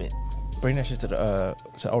tournament. Bring that shit to the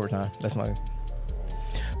to overtime. That's my.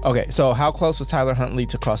 Okay, so how close was Tyler Huntley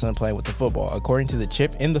to crossing the plane with the football? According to the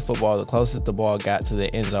chip in the football, the closest the ball got to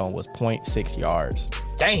the end zone was 0.6 yards,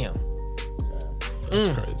 Damn. That's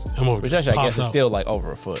crazy. I'm over which just actually I guess popped is out. still like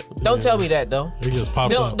over a foot. Don't tell me that, though. It just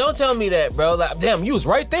popped out. Don't tell me that, bro. Like, damn, you was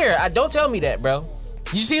right there. Don't tell me that, bro.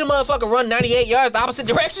 You see the motherfucker run 98 yards the opposite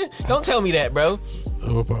direction? Don't tell me that, bro. It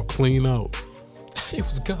will probably clean out. It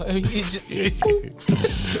was gone. It just,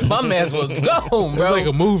 It's my man was gone, bro. like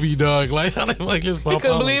a movie, dog. Like just He pop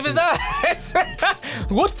couldn't out believe his eyes.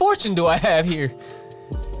 What fortune do I have here?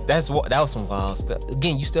 That was some wild stuff.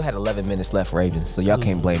 Again, you still had 11 minutes left, Ravens, so y'all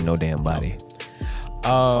can't blame no damn body.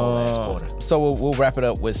 Last quarter. So we'll wrap it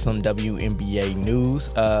up with some WNBA news.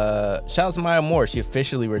 Shout out to Maya Moore. She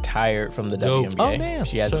officially retired from the Yo. WNBA. Oh, damn.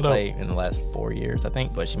 She hasn't Shut up. played in the last 4 years, I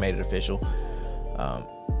think, but she made it official.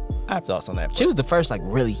 I have thoughts on that. She was the first like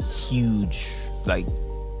really huge, like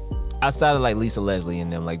outside of like Lisa Leslie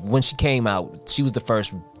and them. Like when she came out, she was the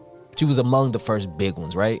first. She was among the first big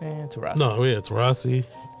ones, right? And Taurasi. No, yeah, it's Rossi,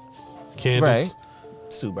 Candace.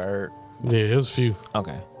 Right. Sue Bird. Yeah, it was a few.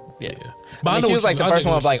 Okay. Yeah. But I mean, know she what was like you- the I first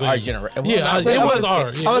know one of what like you're our saying. generation. Yeah, It it was was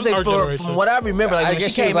our. Yeah, I was it like, our from generation. what I remember, like I when she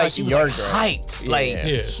guess she came was, out, like, she was your like girl. hyped, Yeah. like Yeah, I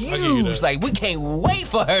give you huge. that. Like we can't wait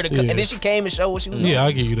for her to come. Yeah. And then she came and showed what she was doing. Yeah,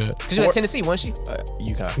 I'll give you that. Because she was at Tennessee, wasn't she?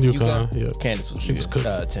 UConn. UConn, yeah. Candace She was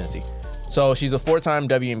cooking. Tennessee. So she's a 4-time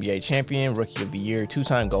WNBA champion, Rookie of the Year,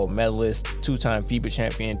 2-time gold medalist, 2-time FIBA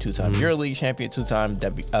champion, 2-time EuroLeague champion, 2-time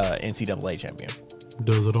NCAA champion.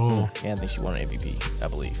 Does it all. Yeah, I think she won an MVP, I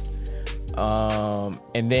believe.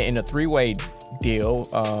 And then in a 3-way deal,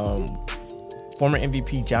 former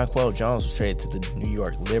MVP Jonquel Jones was traded to the New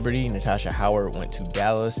York Liberty. Natasha Howard went to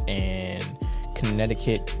Dallas, and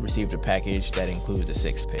Connecticut received a package that includes a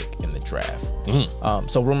 6th pick in the draft.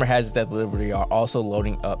 So rumor has it that the Liberty are also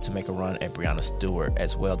loading up to make a run at Breanna Stewart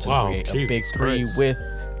as well to Wow, create a Jesus big three Christ. with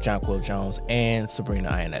Jonquel Jones and Sabrina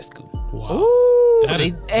Ionescu. Wow. Ooh, That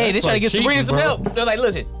is- they that's trying to like get Sabrina cheating, some bro. help. They're like,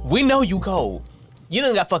 listen, we know you cold. You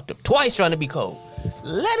done got fucked up twice trying to be cold.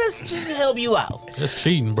 Let us just help you out. That's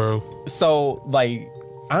cheating, bro. So, like,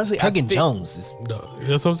 honestly, I Huggin think- Jones is No,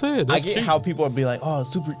 that's what I'm saying. I That's get cheating. how people would be like, oh,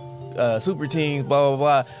 super teams, blah, blah,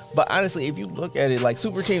 blah. But honestly, if you look at it, like,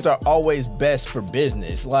 super teams are always best for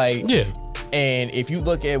business. Like, Yeah. and if you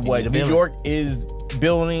look at what need to New build it. York is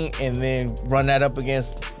building and then run that up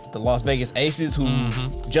against the Las Vegas Aces, who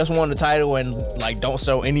just won the title and, like, don't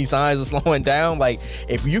show any signs of slowing down, like,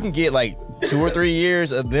 if you can get, like, 2 or 3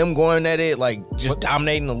 years of them going at it, like just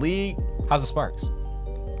dominating the league. How's the Sparks?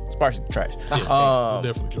 Sparks is trash.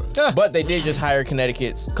 Definitely try. But they did just hire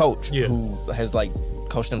Connecticut's coach, Yeah. who has like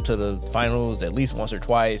coached them to the finals at least once or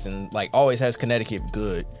twice, and like always has Connecticut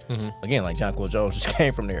good. Again, like Jonquil Jones just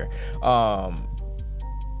came from there.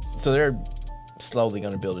 So they're slowly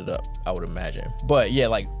going to build it up, I would imagine. But yeah,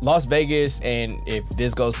 like Las Vegas, and if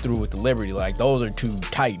this goes through with the Liberty, like those are two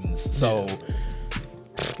titans. So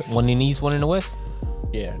One in the East, one in the West.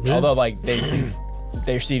 yeah, Yeah. although like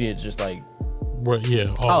they're seated just like Right, yeah.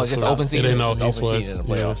 Oh, it's just open season? It ain't all just East open West. season in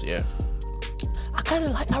the playoffs. Yeah.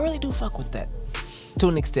 I really do fuck with that. To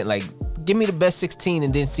an extent, like, give me the best 16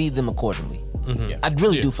 and then seed them accordingly. Yeah. I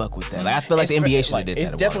really Yeah. do fuck with that. Like, I feel like the NBA should have did that. It's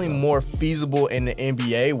a while definitely ago. more feasible in the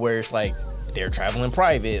NBA where it's like they're traveling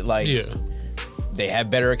private. Like Yeah. they have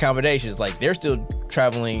better accommodations. Like they're still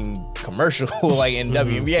traveling commercial, like in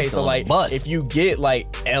WNBA. It's So on like a bus. if you get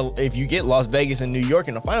if you get Las Vegas and New York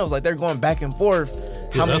in the finals, like they're going back and forth.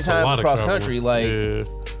 How many that's a lot times of across travel. country? Like, Yeah.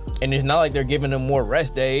 and it's not like they're giving them more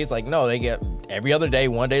rest days. Like no, they get every other day.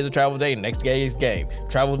 One day is a travel day, next day is game.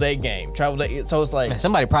 Travel day, game. Travel day. So it's like, Man,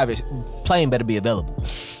 somebody private plane better be available.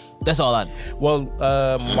 That's all I. well,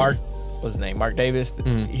 Mark, what's his name? Mark Davis.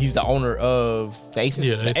 He's the owner of The Aces.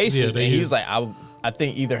 Yeah, the They- Aces, yeah, and they he use- was like, I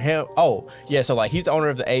think either him. Oh, yeah. So like, he's the owner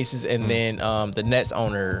of the Aces, and then the Nets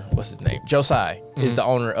owner, what's his name? Josiah is the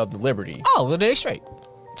owner of the Liberty. Oh, well, they straight.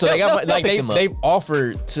 So they they'll- got they'll like pick him up. they've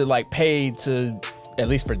offered to like pay to at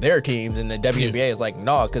least for their teams, and the WNBA is like,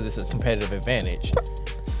 no, because it's a competitive advantage.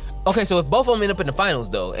 Okay, so if both of them end up in the finals,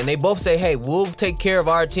 though, and they both say, hey, we'll take care of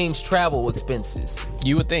our team's travel expenses,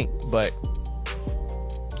 You would think, but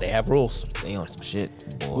they have rules, they on some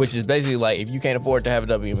shit, boy. which is basically like if you can't afford to have a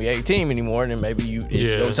WNBA team anymore, then maybe it's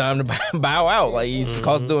Yeah. your time to bow out. Like it's the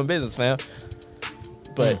cost of doing business, fam.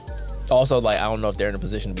 But also, like I don't know if they're in a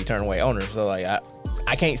position to be turn away owners. So like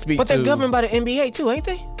I can't speak. But they're to, governed by the NBA, too, ain't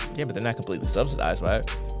they? Yeah, but they're not completely subsidized by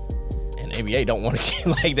it. And the NBA don't want to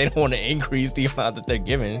like they don't want to increase the amount that they're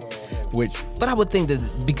giving, which But I would think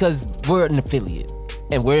that because we're an affiliate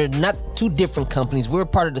and we're not two different companies, we're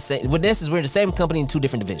part of the same. With this, is we're the same company in two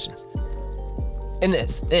different divisions. And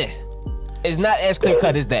this, it's not as clear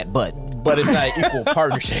cut as that, but it's not equal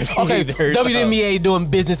partnership okay, either. so- WNBA doing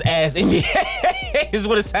business as NBA is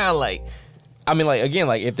what it sounds like. I mean, like again,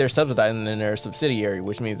 like if they're subsidizing, then they're a subsidiary,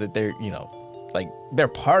 which means that they're like they're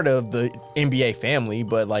part of the NBA family,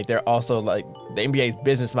 but like they're also like the NBA's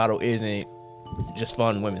business model isn't just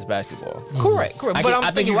fun women's basketball. Correct. I But can- I'm I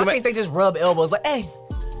think thinking, you why can can't they just rub elbows like, hey?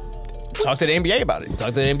 Talk to the NBA about it. Talk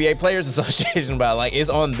to the NBA Players Association about it. Like it's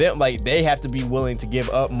on them. Like they have to be willing to give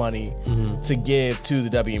up money to give to the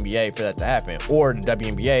WNBA for that to happen, or the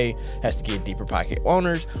WNBA has to get deeper pocket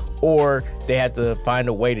owners, or they have to find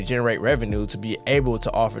a way to generate revenue to be able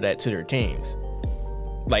to offer that to their teams.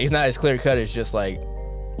 Like it's not as clear cut as just like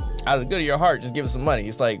out of the good of your heart, just give us some money.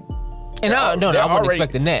 It's like And I they're wasn't already-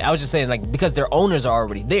 expecting that. I was just saying, like, because their owners are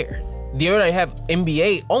already there. They already have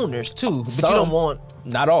NBA owners too, but Some. you don't want.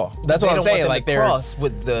 not all. That's they what I'm don't saying. want them Like to they're cross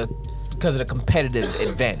with because of the competitive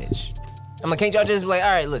advantage. I'm like, can't y'all just be like, all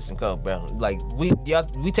right, listen, go, bro. Like we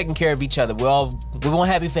taking care of each other. We want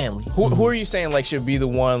happy family. who are you saying like should be the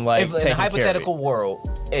one like If in taking a hypothetical care of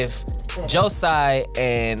world, if Josiah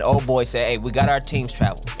and old boy said, hey, we got our teams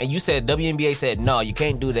travel, and you said WNBA said, no, you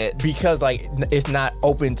can't do that. it? Because like it's not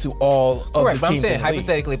open to all of Correct, the but I'm teams saying in the league.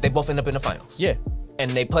 hypothetically, if they both end up in the finals, Yeah. and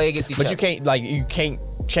they play against each But other, you can't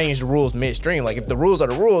change the rules midstream. Like if the rules are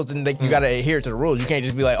the rules, then you gotta adhere to the rules. You can't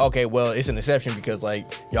just be like, okay, well, it's an exception because like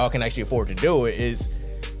y'all can actually afford to do it.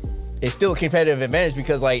 It's still a competitive advantage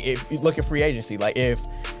because like if you look at free agency, like if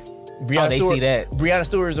Breanna they Stewart, see that. Breanna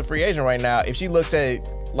Stewart is a free agent right now. If she looks at it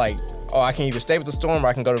like, oh, I can either stay with the Storm or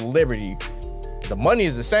I can go to the Liberty. The money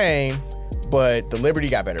is the same, but the Liberty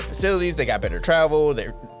got better facilities. They got better travel.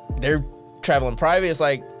 They're traveling private. It's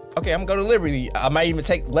like, okay, I'm gonna go to Liberty. I might even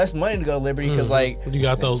take less money to go to Liberty because like, You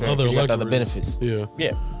got those other You got the luxuries. other benefits. Yeah.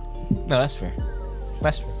 yeah. No, that's fair.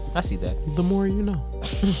 That's fair. I see that. The more you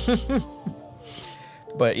know.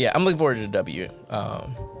 But yeah, I'm looking forward to the W.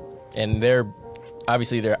 And they're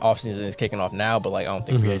obviously their offseason is kicking off now, but like I don't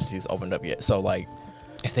think free agency is opened up yet. So like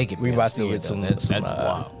If they get we Breanna about to Stewart, get though, some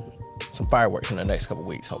wow. some fireworks in the next couple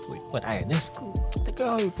weeks, hopefully. But hey, that's cool. The girl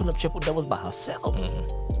already put up triple doubles by herself.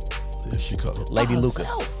 Yeah, she covered. Lady By Luca.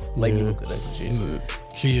 herself. Lady Yeah. Luca, that's what she is.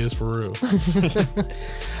 She is for real.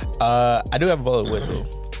 I do have a bullet whistle.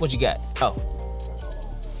 What you got? Oh,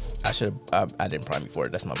 I should have I didn't prime you for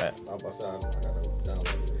it. That's my bad. I'm about to say, I gotta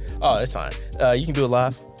download it. Oh, that's fine. You can do it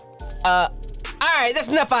live. all right, that's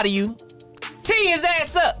enough out of you. Tee his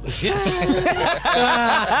ass up.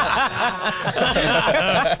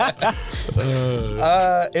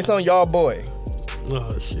 It's on y'all boy,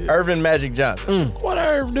 Oh shit. Irvin Magic Johnson. What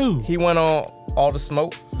Irv do? He went on All the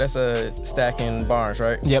Smoke. That's a Stacking Barnes,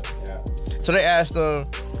 right? Yep. So they asked him,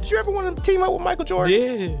 did you ever want to team up with Michael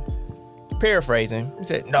Jordan? Yeah. Paraphrasing. He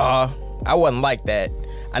said, nah, I wasn't like that.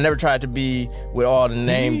 I never tried to be with all the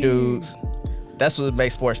name dudes. That's what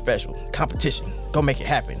makes sports special. Competition. Go make it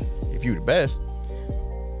happen. If you the best.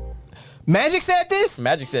 Magic said this?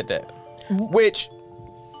 Magic said that. Which,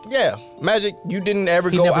 yeah, Magic, you didn't ever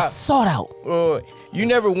He go never out. sought out. You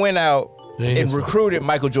never went out Yeah, and that's right. recruited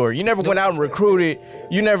Michael Jordan. You never went out and recruited.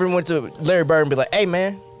 You never went to Larry Bird and be like, hey,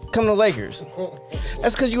 man, come to the Lakers.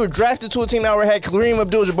 That's because you were drafted to a team that already had Kareem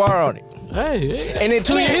Abdul-Jabbar on it. Hey. And then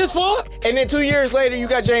 2 It ain't years, his fault. and then 2 years later, you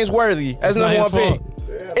got James Worthy as not number his one pick. fault.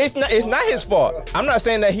 It's not his fault. I'm not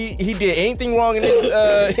saying that he did anything wrong in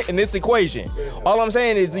this in this equation. All I'm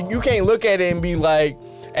saying is that you can't look at it and be like,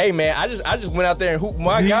 hey man, I just went out there and hooped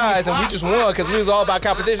my guys and we just won because we was all about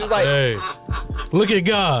competition. It's like, Hey. Look at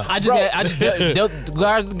God. I just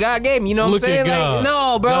the God gave me, you know what Look I'm saying? at God. Like,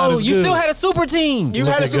 no, bro, God is you good. still had a super team. you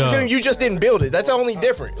Look had a at super God. team, you just didn't build it. That's the only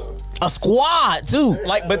difference. A squad, too.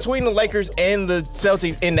 Like between the Lakers and the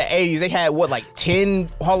Celtics in the 80s, they had what, like 10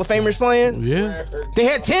 Hall of Famers playing? Yeah. They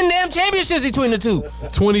had 10 damn championships between the two.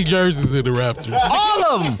 20 jerseys in the Raptors. All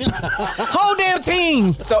of them. Whole damn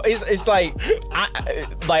team. So it's like,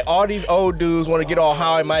 like all these old dudes want to get all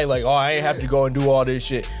high and mighty, like, oh, I ain't have to go and do all this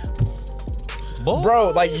shit.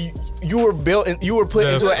 Bro, like you were built, you were put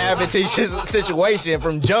into an advantageous situation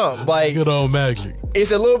from jump. Like Good old Magic. it's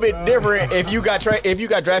a little bit different if you got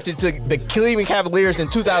drafted to the Cleveland Cavaliers in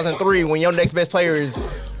 2003 when your next best players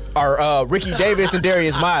are Ricky Davis and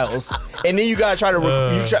Darius Miles, and then you gotta try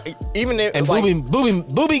to even if And like,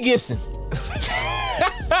 Booby Gibson.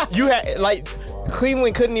 you had like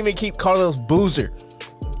Cleveland couldn't even keep Carlos Boozer.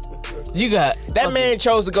 You got That man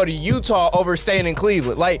chose to go to Utah over staying in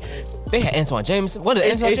Cleveland. Like They had Antoine Jameson. What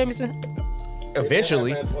did Antoine Jameson?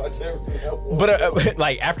 eventually, but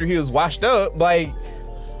like after he was washed up, like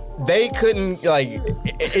they couldn't like.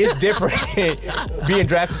 It's different being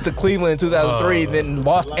drafted to Cleveland in 2003 than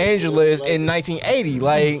Los Angeles in 1980.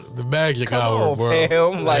 Like The Magic Come Hour, on, bro.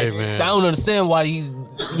 fam, like- hey, I man. don't understand why these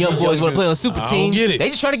young boys want to play on super I don't teams. get it. They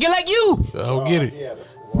just trying to get like you. I don't get it. Yeah,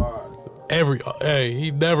 that's wild.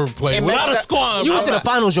 He never played And without a Magic- squad. You bro. went to the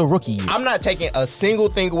finals your rookie year. I'm not taking a single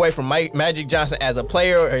thing away from Magic Johnson as a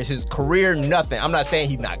player or his career. Nothing. I'm not saying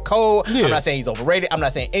he's not cold. Yeah. I'm not saying he's overrated. I'm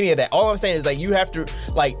not saying any of that. All I'm saying is like you have to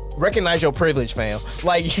like recognize your privilege, fam.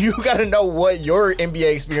 Like you got to know what your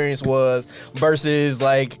NBA experience was versus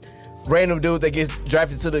like random dude that gets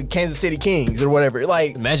drafted to the Kansas City Kings or whatever.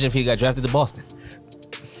 Like Imagine if he got drafted to Boston.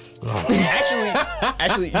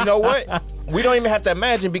 actually, you know what? We don't even have to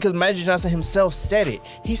imagine because Magic Johnson himself said it.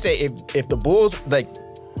 He said if the Bulls like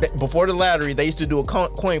before the lottery, they used to do a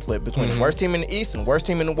coin flip between the worst team in the East and the worst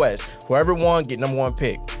team in the West. Whoever won get number one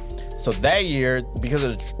pick. So that year, because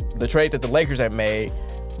of the trade that the Lakers had made,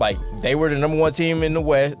 like they were the number one team in the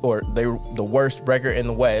West, or they were the worst record in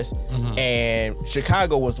the West, and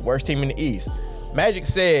Chicago was the worst team in the East. Magic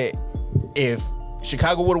said if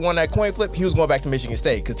Chicago would have won that coin flip, he was going back to Michigan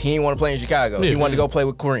State because he didn't want to play in Chicago. He wanted to go play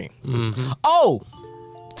with Kareem. Oh,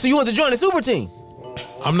 so you want to join the super team?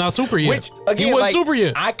 I'm not super yet. Which he again, wasn't like super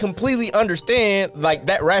yet. I completely understand like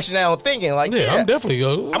that rationale of thinking. Like, yeah, yeah, I'm definitely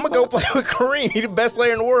go. I'm gonna go play with Kareem. He's the best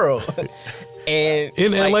player in the world. And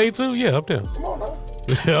in like, LA too. Yeah, I'm there.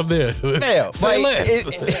 I'm there. Yeah, Say like less.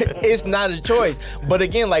 it's not a choice. But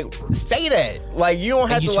again, like say that. Like you don't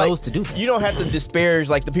have you to chose like to do that. you don't have to disparage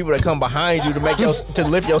like the people that come behind you to make to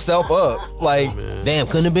lift yourself up. Like Damn,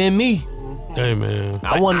 couldn't have been me. Hey man,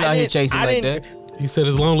 I wasn't out here didn't- chasing I like didn't- that. he said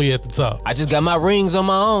it's lonely at the top. I just got my rings on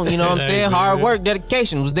my own. You know what I'm Hey, saying? man. Hard work,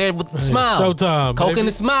 dedication was there with the smile. Showtime, Coke baby. and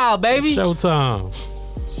the smile, baby. Showtime.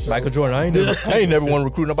 Michael Jordan, I ain't never want to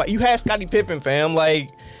recruit nobody. You had Scottie Pippen, fam. Like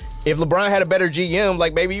if LeBron had a better GM,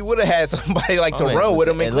 like maybe he would have had somebody like to My man run with went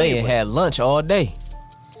him to in LA and Cleveland. had lunch all day.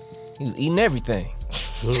 He was eating everything.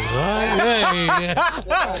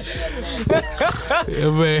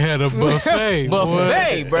 That man had a buffet.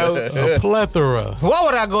 Buffet, bro. Boy. A plethora. Why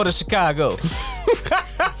would I go to Chicago?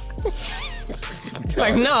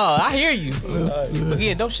 Like, no, I hear you.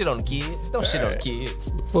 Again, don't shit on the kids. Don't shit on the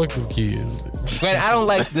kids. Fuck them kids. Granted, I don't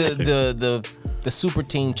like the super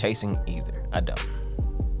team chasing either. I don't.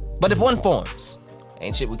 But if one forms,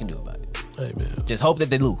 ain't shit we can do about it. Hey man. Just hope that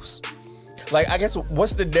they lose. Like I guess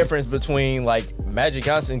what's the difference between like Magic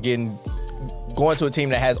Johnson going to a team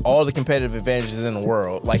that has all the competitive advantages in the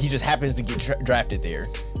world, like he just happens to get drafted there,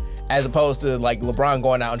 as opposed to like LeBron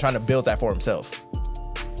going out and trying to build that for himself.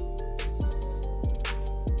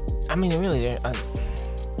 I mean, really,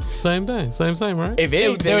 Same thing. Same, right? If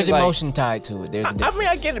anything, There's like, emotion tied to it. There's a I difference. mean,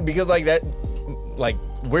 I get it because like that, like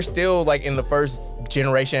we're still like in the first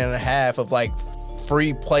generation and a half of like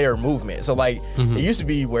free player movement. So like it used to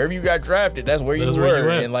be wherever you got drafted, that's where you That's were, where you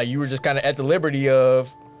at. and like you were just kind of at the liberty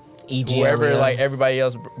of whoever like everybody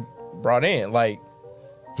else brought in. Like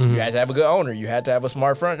you had to have a good owner, you had to have a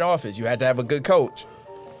smart front office, you had to have a good coach.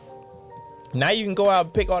 Now you can go out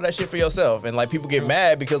and pick all that shit for yourself, and like people get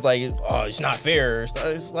mad because like, oh, it's not fair.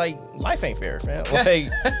 It's like life ain't fair, fam. Like,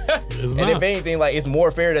 It's and not. if anything, like it's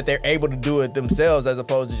more fair that they're able to do it themselves as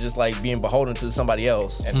opposed to just like being beholden to somebody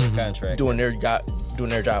else And the contract. doing their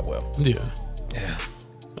job well. Yeah.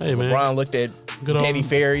 Hey man. LeBron looked at Good Danny old-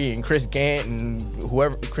 Ferry and Chris Grant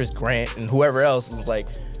and whoever else was like,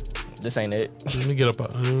 this ain't it. Let me get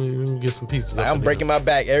up. Let me get some pieces. Like, I'm breaking my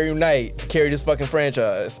back every night to carry this fucking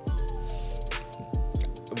franchise.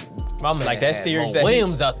 My man like that had series Mo that he-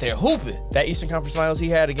 Williams out there hooping. That Eastern Conference Finals he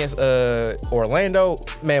had against Orlando,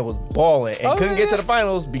 man, was balling and couldn't get to the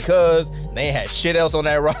finals because they ain't had shit else on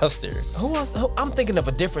that roster. Who else? I'm thinking of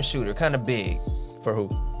a different shooter, kind of big. For who?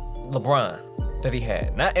 LeBron that he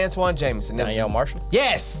had, not Antoine Jameson. That was- Danielle Marshall?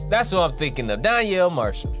 Yes, that's what I'm thinking of. Danielle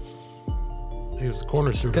Marshall, He was a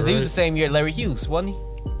corner shooter. because he was the right? same year Larry Hughes, wasn't he?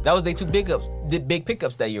 That was their two big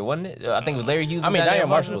pickups that year, wasn't it? I think it was Larry Hughes. I and mean, Danielle Danielle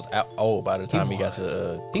Marshall was old by the time he got to He was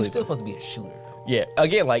Cleveland. still supposed to be a shooter. Yeah,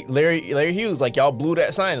 again, like Larry Hughes, like y'all blew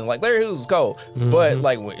that signing. Like Larry Hughes was cold, but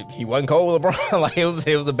like he wasn't cold with LeBron. Like it was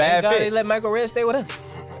a bad Thank God fit. they let Michael Redd stay with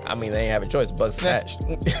us. I mean, they ain't have a choice. Bucks match.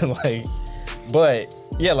 Like, but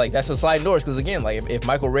yeah, like that's a sliding doors because again, like if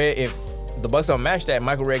Michael Redd, if the Bucks don't match that,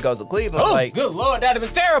 Michael Redd goes to Cleveland. Oh, like good Lord, that'd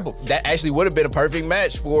have been terrible. that actually would have been a perfect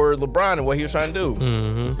match for LeBron and what he was trying to do.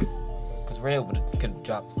 Because Redd could have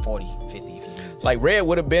dropped 40, 50 if he needed to. Like Redd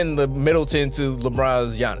would have been the Middleton to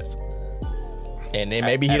LeBron's Giannis, and then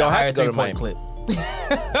maybe he At a don't have higher to go to three-point Miami. clip.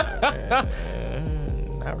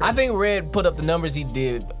 Not really. I think Redd put up the numbers he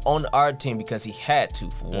did on our team because he had to,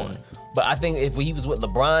 for one. But I think if he was with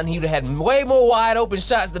LeBron, he would have had way more wide open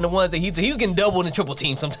shots than the ones that he took. He was getting double and triple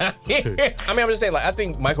team sometimes. I mean, I'm just saying, like, I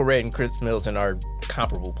think Michael Redd and Chris Middleton are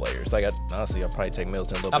comparable players. Like, honestly, I'll probably take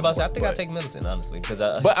Middleton a little I'm bit about to say, more, I think I'll but- take Middleton, honestly.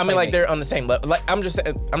 But I mean, like, they're on the same level. Like, I'm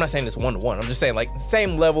not saying it's 1-to-1. I'm just saying, like,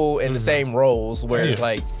 same level and the same roles where it's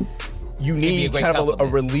like, you be a need great kind of a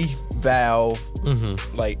compliment. relief valve,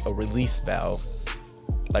 like a release valve.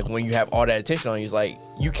 Like, when you have all that attention on you, it's like,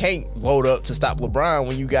 you can't load up to stop LeBron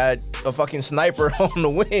when you got a fucking sniper on the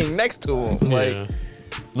wing next to him. Like, Yeah.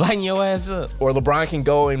 lighting your ass up. or LeBron can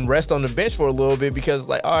go and rest on the bench for a little bit because,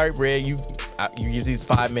 like, all right, Red, you get these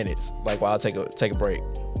 5 minutes, like, while I take a break,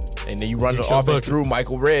 and then you run Get the your offense buckets. through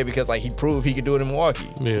Michael Redd because, like, he proved he could do it in Milwaukee,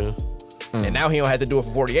 Yeah. and now he don't have to do it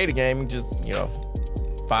for 48 a game, just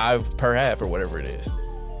 5 per half or whatever it is.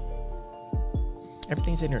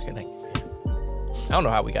 Everything's interconnected. I don't know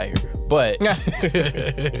how we got here, but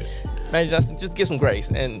man, just give some grace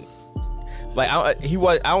and. Like I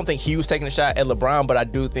don't think he was taking a shot at LeBron, but I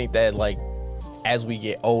do think that like as we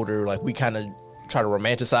get older, like we kind of try to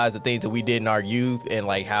romanticize the things that we did in our youth and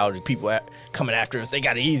like how the people coming after us, they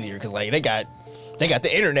got it easier because like they got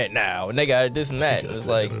the internet now and they got this and that. It's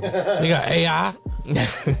like They got AI. And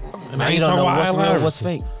Now I you ain't don't know talking what's about real, Allen what's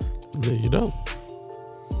Iverson. fake. Yeah, you don't.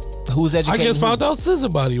 Who's I educating just who? found out Scissor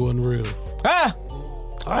Body wasn't real. Ah!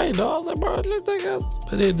 I didn't know. I was like, bro, this thing else.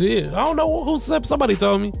 But it did. I don't know who said. Somebody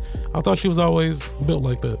told me. I thought she was always built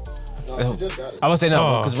like that. No, she just got it. I would say no,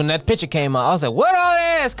 Oh. because when that picture came out, I was like, where'd all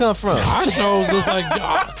that ass come from? I chose just like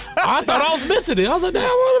I thought I was missing it. I was like, damn,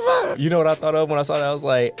 what the fuck? you know what I thought of when I saw that? I was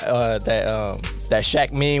like that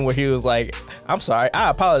Shaq meme where he was like, "I'm sorry, I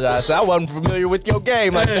apologize, I wasn't familiar with your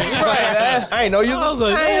game." Like, I ain't know you. I was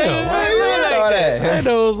like, I damn. ain't I didn't know I that. didn't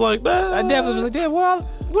know it was like that. I definitely was like, damn, well,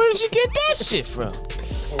 where did you get that shit from?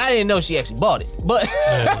 I didn't know she actually bought it, but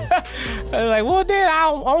I was like, well, then I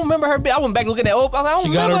don't remember her. I went back looking at. I was like, I don't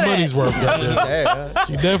She got remember her that. money's worth. Goddamn. Yeah.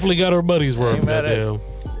 She definitely got her money's worth. Ain't mad at Goddamn.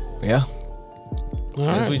 Yeah. All Since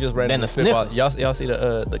right. we just ran Then into a football, sniffer. y'all see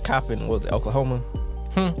the cop in was it Oklahoma?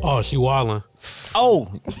 Oh, she wildin'. Oh,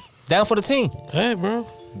 down for the team. Hey, bro.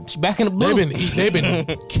 She back in the blue. They've been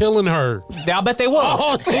killing her. I bet they was.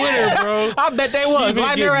 On Twitter, bro. I bet they was. She been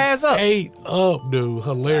Lighting her getting ass up. Ate up, dude.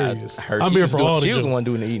 Hilarious. I heard I'm she here was for doing- all She the was the good- one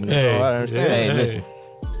doing the eating. Hey, I understand. Hey, yeah, listen.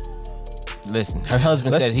 Listen, her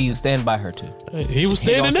husband said he was standing by her too. Hey, he was He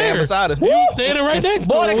gonna standing stand there. beside her. He was standing right next to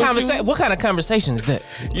Boy, her. that when she conversation. What kind of conversation is that?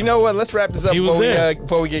 You know what? Let's wrap this up He was there.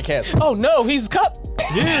 before we get canceled. Oh no, he's cup.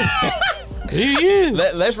 Yeah. He is.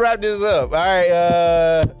 Let's wrap this up. All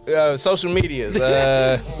right. Social medias. You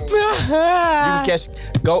can catch.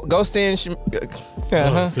 Go send. See?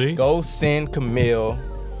 Go send Camille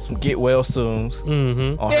Get Well Soon.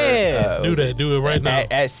 Mm-hmm. On Yeah. her, Do that. Do it right now.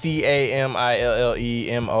 At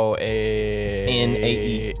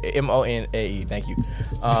CAMILLEMONAE. Thank you.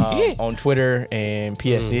 On Twitter and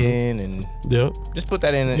PSN and Yep. just put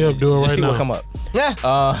that in. And Yep, do it just right see now. what come up. Yeah.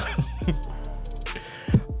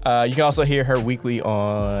 You can also hear her weekly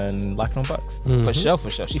on Locked On Bucks. For sure.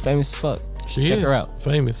 She famous as fuck. She Check is her out.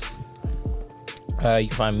 famous. You can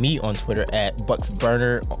find me on Twitter at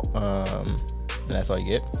BucksBurner. And that's all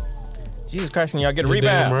you get. Jesus Christ, can y'all get a You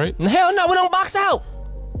rebound? damn right. Hell no, we don't box out.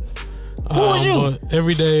 Who was you? But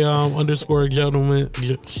everyday underscore gentleman.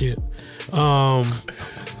 Shit. We'll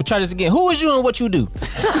try this again. Who was you and what you do?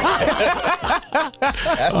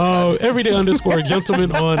 Everyday underscore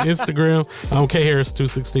gentleman on Instagram. K Harris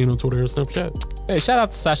 216 on Twitter and Snapchat. Hey, shout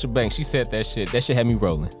out to Sasha Banks. She said that shit. That shit had me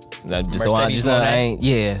rolling. Mercedes Monet.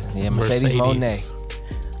 Mercedes Monet.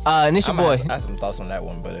 And it's your boy. I have some thoughts on that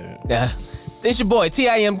one, but It's your boy,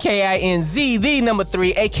 TIMKINZ, the number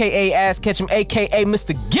 3, aka Ass Ketchum, aka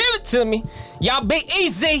Mr. Give It To Me. Y'all be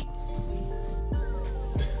easy.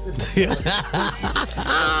 that's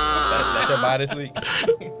your bye this week.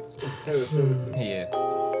 Yeah.